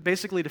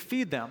 basically to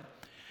feed them.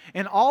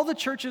 And all the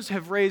churches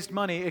have raised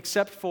money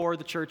except for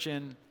the church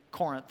in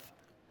Corinth.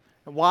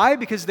 Why?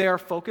 Because they are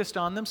focused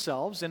on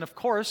themselves. And of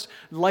course,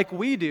 like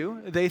we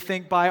do, they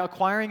think by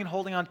acquiring and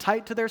holding on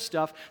tight to their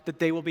stuff that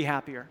they will be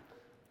happier.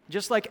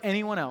 Just like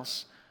anyone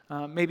else,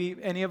 maybe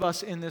any of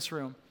us in this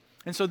room.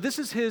 And so this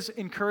is his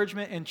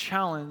encouragement and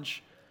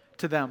challenge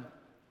to them.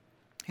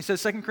 He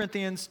says, 2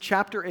 Corinthians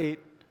chapter 8,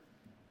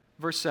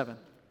 verse 7.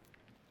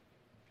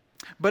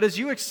 But as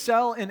you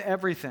excel in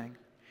everything,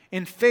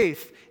 in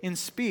faith, in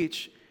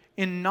speech,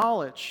 in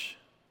knowledge,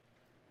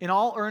 in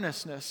all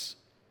earnestness,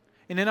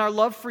 and in our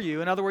love for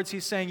you, in other words,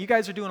 he's saying, you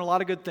guys are doing a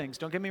lot of good things.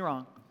 Don't get me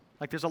wrong.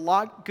 Like, there's a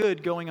lot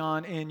good going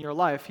on in your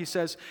life. He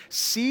says,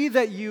 see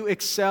that you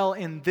excel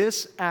in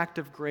this act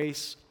of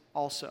grace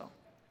also.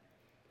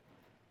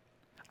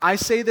 I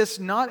say this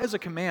not as a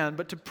command,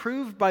 but to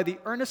prove by the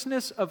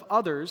earnestness of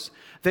others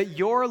that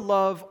your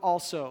love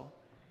also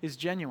is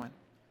genuine.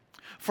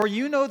 For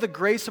you know the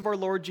grace of our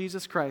Lord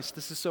Jesus Christ.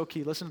 This is so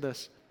key. Listen to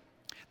this.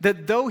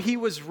 That though he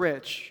was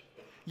rich,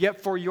 yet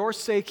for your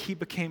sake he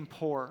became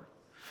poor,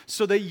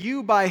 so that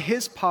you by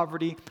his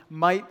poverty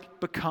might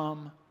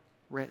become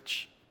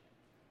rich.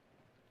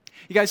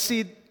 You guys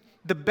see,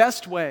 the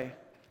best way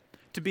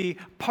to be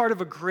part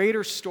of a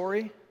greater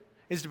story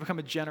is to become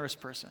a generous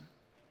person.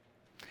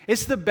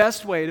 It's the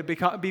best way to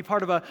be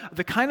part of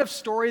the kind of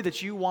story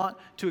that you want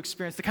to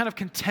experience, the kind of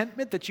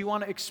contentment that you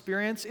want to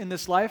experience in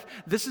this life.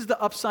 This is the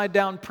upside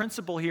down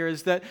principle here,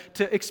 is that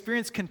to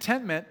experience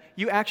contentment,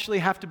 you actually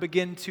have to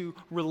begin to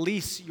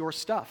release your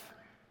stuff.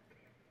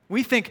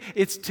 We think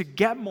it's to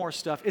get more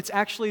stuff. It's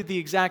actually the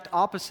exact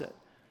opposite.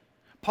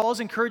 Paul's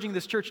encouraging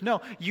this church,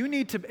 no, you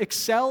need to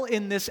excel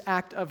in this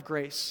act of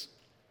grace.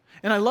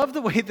 And I love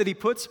the way that he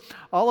puts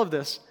all of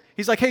this.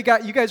 He's like, hey,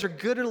 you guys are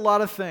good at a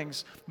lot of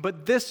things,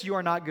 but this you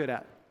are not good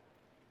at.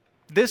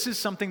 This is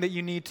something that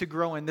you need to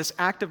grow in, this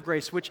act of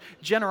grace, which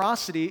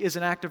generosity is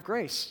an act of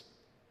grace.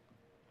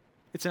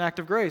 It's an act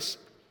of grace.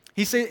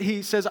 He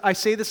says, I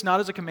say this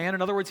not as a command.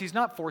 In other words, he's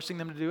not forcing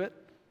them to do it.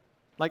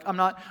 Like, I'm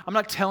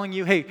not telling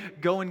you, hey,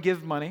 go and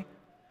give money.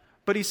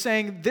 But he's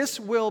saying this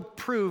will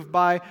prove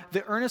by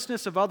the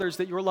earnestness of others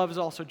that your love is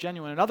also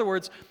genuine. In other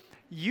words,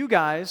 you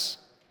guys,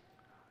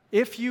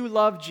 if you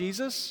love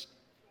Jesus,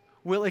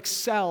 will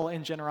excel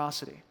in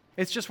generosity.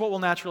 It's just what will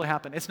naturally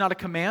happen. It's not a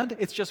command.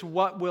 It's just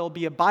what will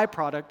be a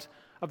byproduct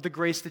of the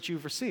grace that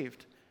you've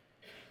received.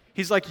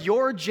 He's like,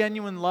 your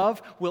genuine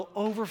love will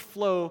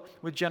overflow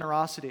with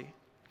generosity,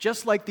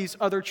 just like these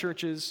other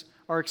churches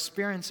are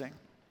experiencing.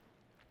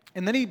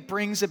 And then he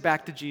brings it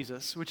back to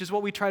Jesus, which is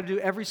what we try to do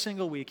every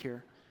single week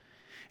here.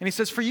 And he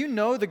says, for you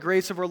know the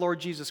grace of our Lord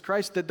Jesus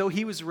Christ, that though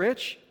he was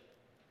rich,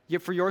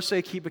 yet for your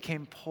sake he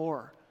became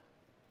poor.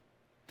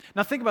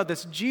 Now think about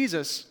this.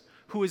 Jesus,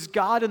 who is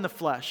God in the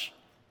flesh,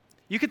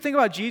 you could think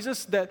about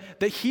Jesus that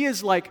he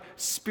is like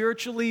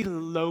spiritually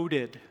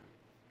loaded.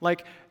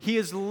 Like he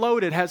is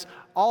loaded, has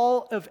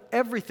all of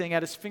everything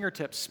at his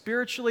fingertips,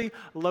 spiritually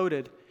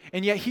loaded.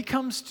 And yet he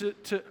comes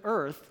to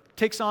earth,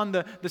 takes on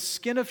the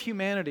skin of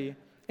humanity,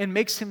 and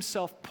makes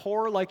himself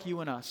poor like you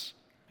and us,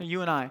 and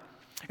you and I.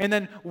 And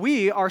then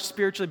we are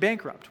spiritually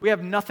bankrupt. We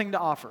have nothing to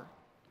offer.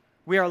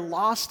 We are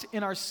lost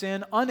in our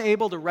sin,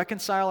 unable to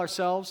reconcile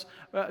ourselves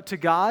to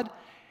God.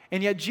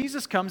 And yet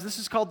Jesus comes, this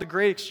is called the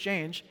Great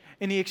Exchange,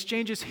 and he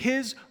exchanges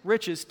his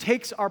riches,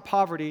 takes our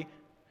poverty,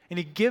 and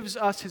he gives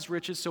us his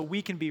riches so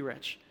we can be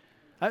rich.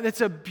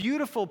 It's a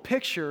beautiful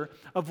picture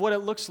of what it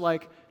looks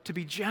like to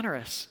be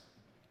generous.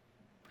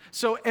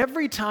 So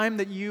every time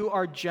that you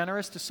are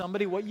generous to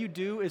somebody, what you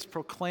do is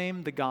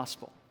proclaim the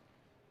gospel.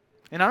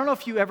 And I don't know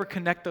if you ever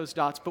connect those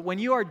dots, but when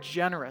you are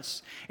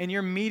generous and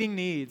you're meeting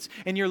needs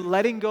and you're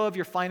letting go of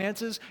your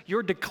finances,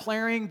 you're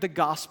declaring the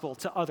gospel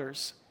to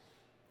others.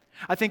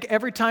 I think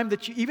every time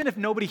that you, even if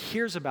nobody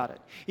hears about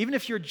it, even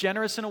if you're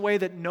generous in a way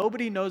that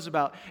nobody knows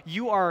about,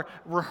 you are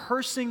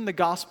rehearsing the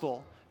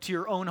gospel to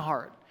your own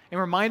heart and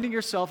reminding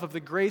yourself of the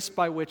grace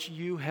by which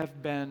you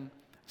have been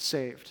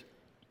saved.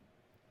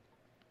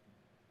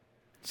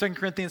 2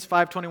 Corinthians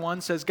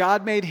 5:21 says,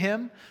 God made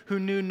him who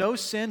knew no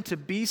sin to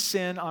be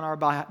sin on our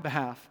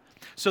behalf,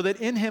 so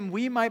that in him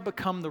we might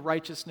become the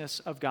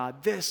righteousness of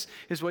God. This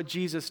is what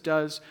Jesus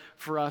does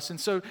for us. And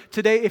so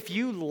today, if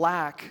you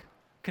lack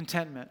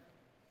contentment,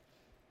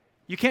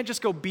 you can't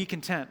just go be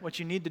content. What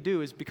you need to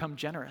do is become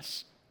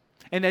generous.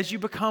 And as you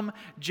become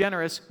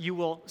generous, you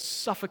will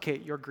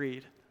suffocate your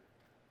greed.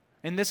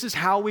 And this is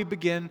how we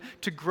begin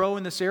to grow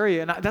in this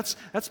area. And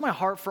that's my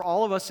heart for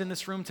all of us in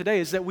this room today,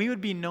 is that we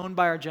would be known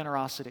by our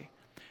generosity.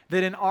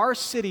 That in our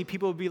city,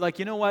 people would be like,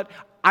 you know what?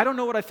 I don't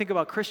know what I think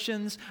about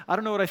Christians. I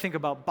don't know what I think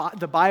about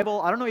the Bible.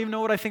 I don't even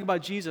know what I think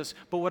about Jesus.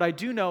 But what I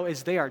do know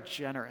is they are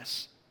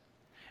generous.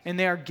 And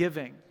they are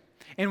giving.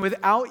 And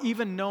without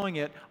even knowing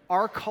it,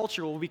 our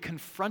culture will be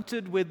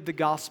confronted with the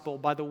gospel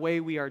by the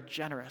way we are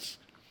generous.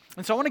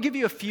 And so I want to give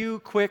you a few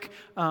quick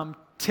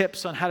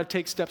tips on how to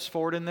take steps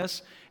forward in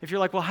this. If you're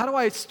like, well, how do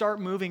I start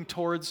moving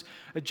towards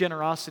a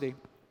generosity?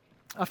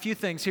 A few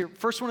things here.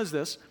 First one is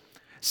this.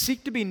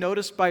 Seek to be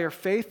noticed by your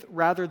faith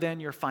rather than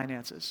your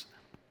finances.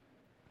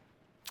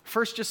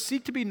 First, just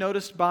seek to be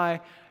noticed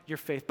by your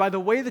faith, by the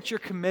way that you're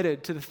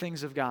committed to the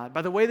things of God,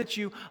 by the way that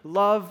you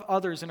love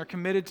others and are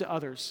committed to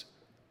others.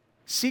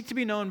 Seek to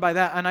be known by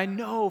that. And I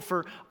know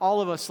for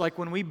all of us, like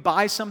when we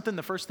buy something,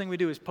 the first thing we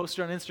do is post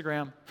it on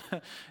Instagram,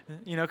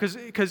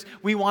 because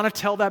we want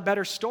to tell that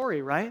better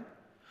story, right?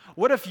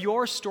 What if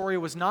your story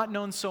was not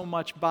known so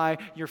much by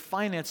your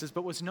finances,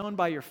 but was known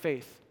by your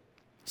faith,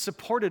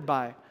 supported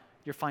by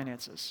your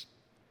finances?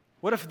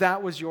 What if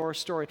that was your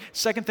story?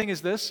 Second thing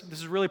is this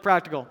is really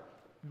practical.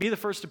 Be the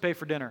first to pay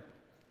for dinner.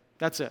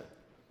 That's it.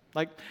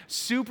 Like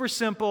super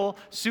simple,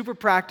 super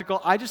practical.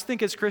 I just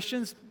think as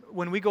Christians,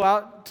 when we go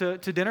out to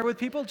dinner with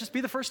people, just be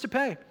the first to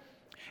pay.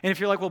 And if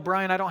you're like, well,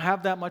 Brian, I don't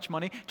have that much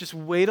money, just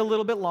wait a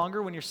little bit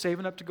longer when you're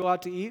saving up to go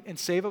out to eat and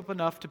save up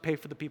enough to pay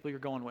for the people you're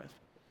going with.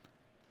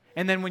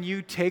 And then when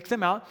you take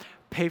them out,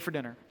 pay for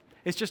dinner.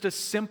 It's just a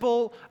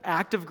simple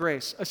act of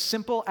grace, a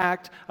simple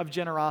act of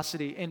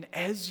generosity. And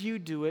as you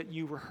do it,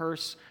 you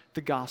rehearse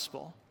the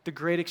gospel, the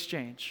great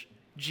exchange.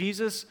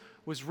 Jesus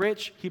was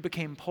rich, he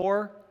became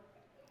poor,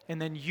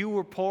 and then you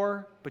were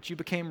poor, but you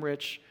became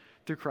rich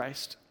through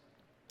Christ.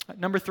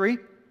 Number 3,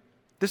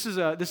 this is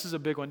a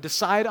big one.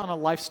 Decide on a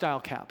lifestyle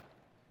cap.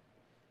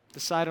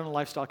 Decide on a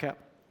lifestyle cap.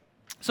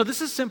 So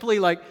this is simply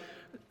like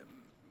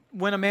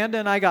when Amanda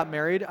and I got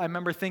married, I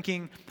remember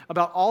thinking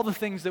about all the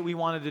things that we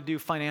wanted to do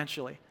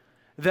financially.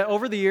 That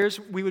over the years,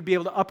 we would be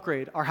able to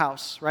upgrade our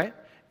house, right?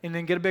 And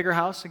then get a bigger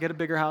house, and get a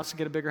bigger house, and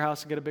get a bigger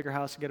house, and get a bigger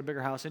house, and get a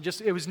bigger house. And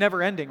just, it was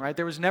never ending, right?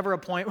 There was never a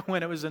point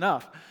when it was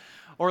enough.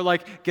 Or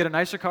like get a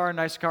nicer car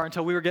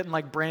until we were getting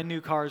like brand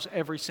new cars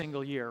every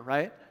single year,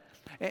 right?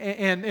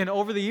 And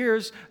over the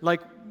years,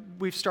 like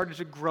we've started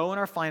to grow in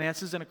our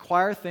finances and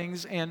acquire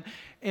things. And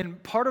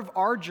part of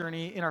our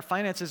journey in our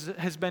finances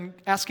has been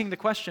asking the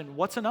question,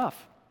 what's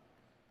enough?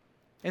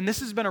 And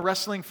this has been a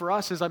wrestling for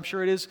us, as I'm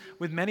sure it is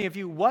with many of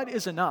you. What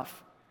is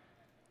enough?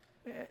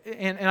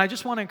 And I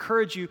just want to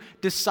encourage you,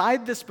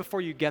 decide this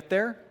before you get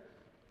there.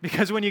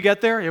 Because when you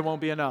get there, it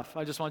won't be enough.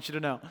 I just want you to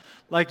know.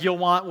 Like you'll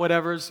want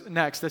whatever's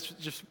next. That's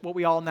just what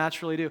we all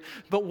naturally do.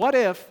 But what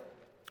if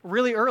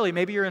really early,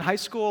 maybe you're in high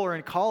school or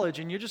in college,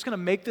 and you're just going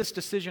to make this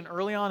decision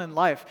early on in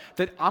life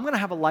that I'm going to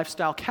have a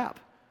lifestyle cap.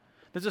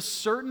 There's a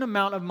certain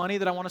amount of money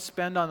that I want to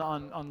spend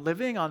on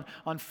living,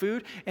 on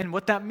food. And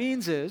what that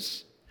means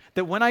is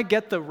that when I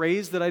get the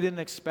raise that I didn't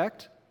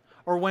expect,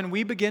 or when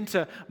we begin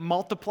to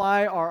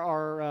multiply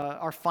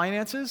our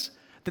finances,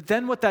 that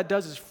then what that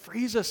does is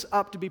frees us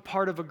up to be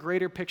part of a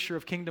greater picture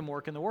of kingdom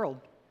work in the world.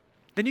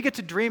 Then you get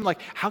to dream like,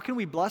 how can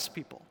we bless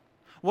people?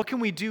 What can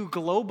we do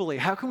globally?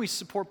 How can we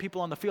support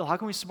people on the field? How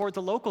can we support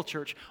the local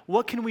church?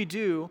 What can we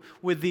do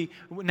with the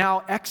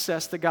now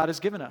excess that God has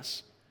given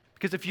us?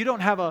 Because if you don't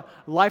have a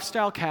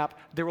lifestyle cap,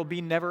 there will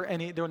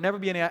never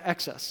be any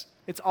excess.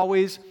 It's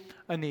always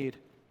a need.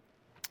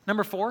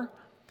 Number 4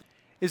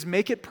 is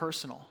make it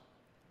personal.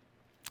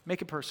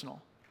 Make it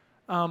personal.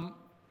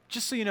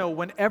 Just so you know,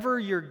 whenever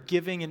you're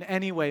giving in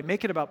any way,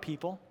 make it about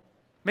people.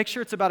 Make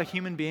sure it's about a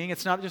human being.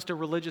 It's not just a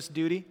religious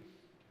duty.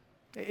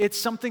 It's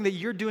something that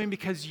you're doing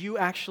because you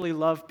actually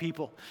love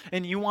people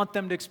and you want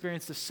them to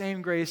experience the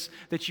same grace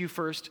that you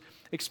first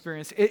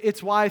experienced.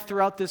 It's why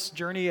throughout this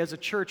journey as a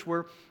church,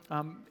 we're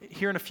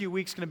here in a few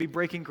weeks going to be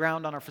breaking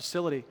ground on our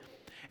facility.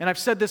 And I've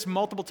said this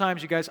multiple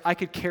times, you guys, I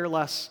could care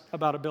less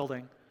about a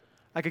building.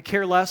 I could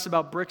care less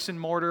about bricks and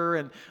mortar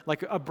and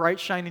like a bright,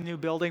 shiny new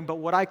building, but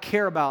what I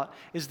care about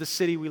is the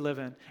city we live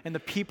in and the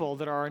people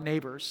that are our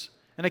neighbors.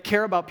 And I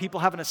care about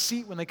people having a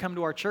seat when they come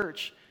to our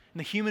church and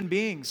the human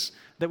beings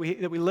that we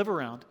live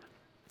around.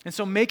 And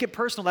so make it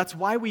personal. That's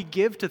why we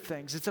give to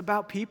things. It's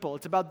about people.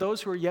 It's about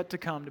those who are yet to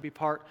come to be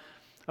part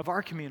of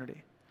our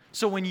community.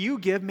 So when you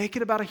give, make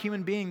it about a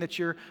human being that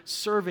you're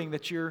serving,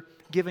 that you're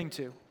giving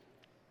to.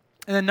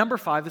 And then number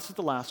 5, this is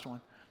the last one.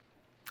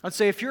 I'd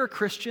say if you're a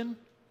Christian,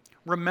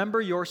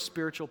 remember your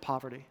spiritual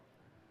poverty.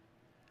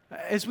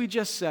 As we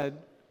just said,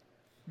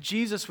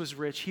 Jesus was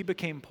rich. He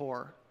became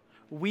poor.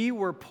 We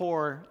were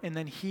poor, and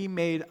then he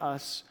made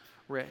us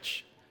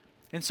rich.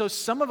 And so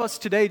some of us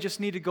today just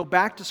need to go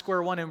back to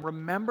square one and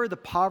remember the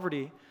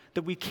poverty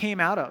that we came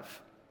out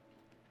of.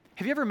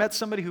 Have you ever met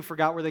somebody who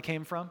forgot where they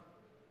came from?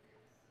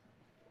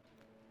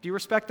 Do you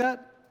respect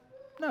that?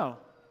 No.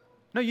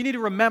 No, you need to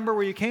remember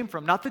where you came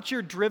from. Not that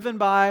you're driven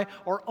by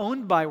or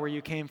owned by where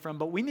you came from,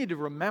 but we need to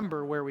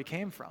remember where we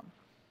came from.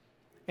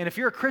 And if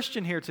you're a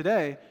Christian here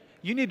today,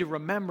 you need to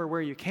remember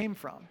where you came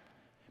from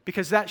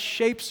because that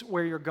shapes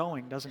where you're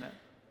going, doesn't it?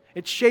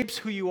 It shapes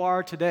who you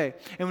are today.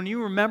 And when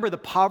you remember the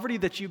poverty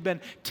that you've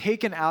been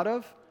taken out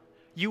of,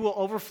 you will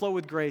overflow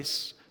with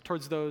grace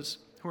towards those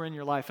who are in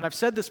your life. And I've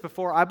said this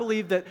before, I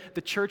believe that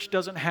the church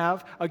doesn't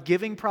have a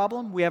giving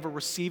problem. We have a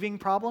receiving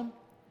problem.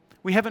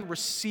 We haven't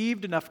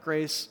received enough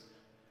grace,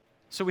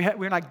 so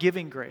we're not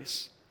giving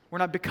grace. We're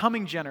not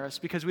becoming generous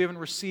because we haven't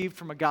received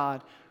from a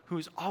God who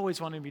is always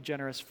wanting to be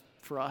generous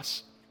for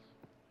us.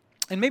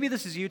 And maybe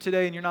this is you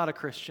today and you're not a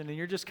Christian and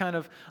you're just kind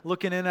of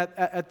looking in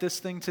at this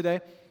thing today.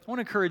 I want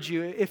to encourage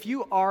you, if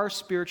you are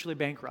spiritually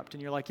bankrupt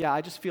and you're like, yeah,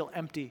 I just feel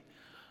empty,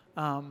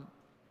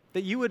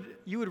 that you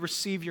would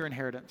receive your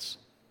inheritance.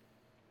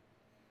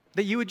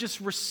 That you would just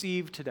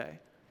receive today.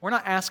 We're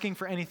not asking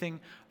for anything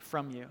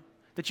from you.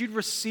 That you'd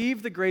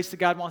receive the grace that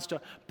God wants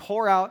to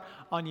pour out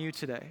on you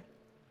today.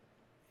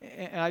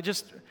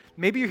 And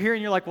maybe you're here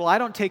and you're like, well, I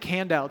don't take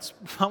handouts.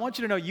 I want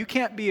you to know you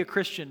can't be a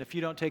Christian if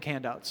you don't take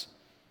handouts.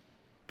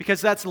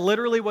 Because that's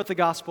literally what the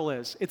gospel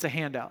is. It's a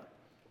handout.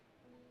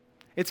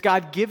 It's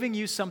God giving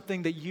you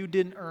something that you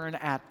didn't earn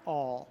at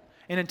all.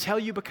 And until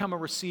you become a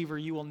receiver,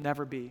 you will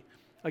never be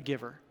a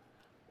giver.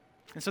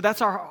 And so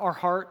that's our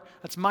heart.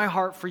 That's my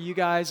heart for you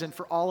guys and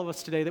for all of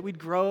us today, that we'd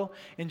grow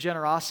in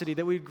generosity,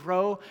 that we'd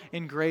grow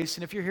in grace.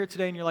 And if you're here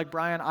today and you're like,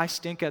 Brian, I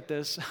stink at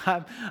this.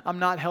 I'm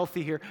not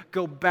healthy here.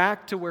 Go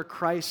back to where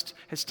Christ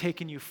has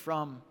taken you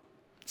from.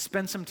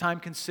 Spend some time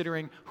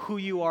considering who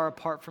you are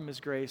apart from his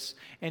grace,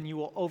 and you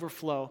will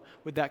overflow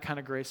with that kind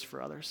of grace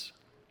for others.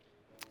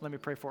 Let me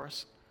pray for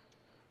us.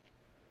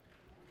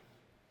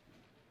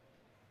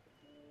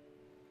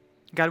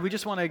 God, we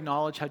just want to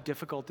acknowledge how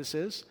difficult this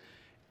is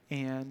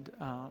and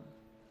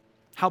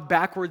how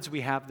backwards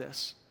we have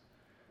this.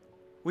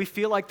 We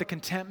feel like the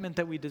contentment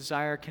that we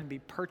desire can be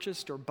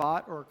purchased or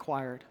bought or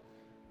acquired.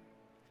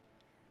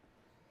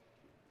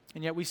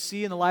 And yet we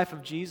see in the life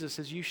of Jesus,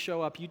 as you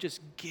show up, you just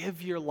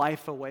give your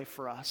life away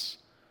for us.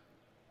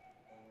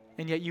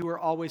 And yet you are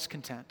always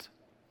content.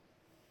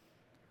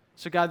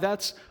 So God,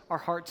 that's our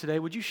heart today.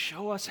 Would you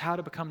show us how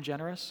to become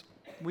generous?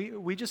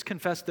 We just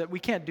confess that we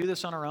can't do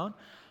this on our own.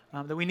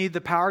 That we need the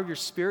power of your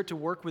Spirit to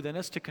work within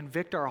us, to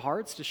convict our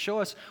hearts, to show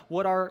us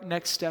what our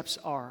next steps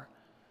are.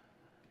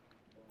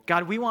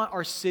 God, we want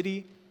our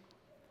city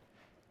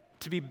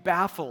to be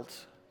baffled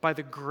by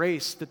the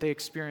grace that they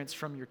experience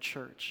from your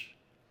church.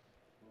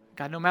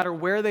 God, no matter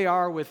where they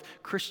are with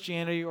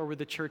Christianity or with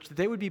the church, that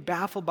they would be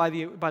baffled by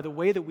the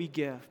way that we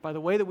give, by the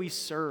way that we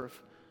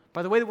serve,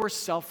 by the way that we're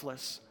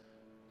selfless,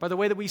 by the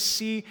way that we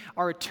see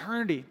our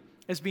eternity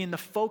as being the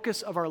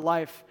focus of our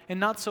life and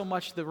not so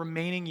much the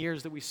remaining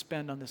years that we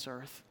spend on this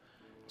earth.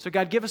 So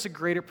God, give us a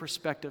greater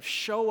perspective.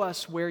 Show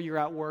us where you're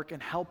at work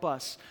and help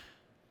us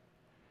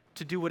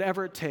to do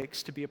whatever it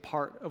takes to be a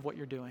part of what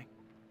you're doing.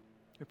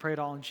 We pray it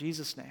all in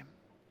Jesus' name.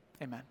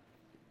 Amen.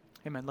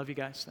 Amen. Love you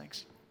guys.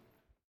 Thanks.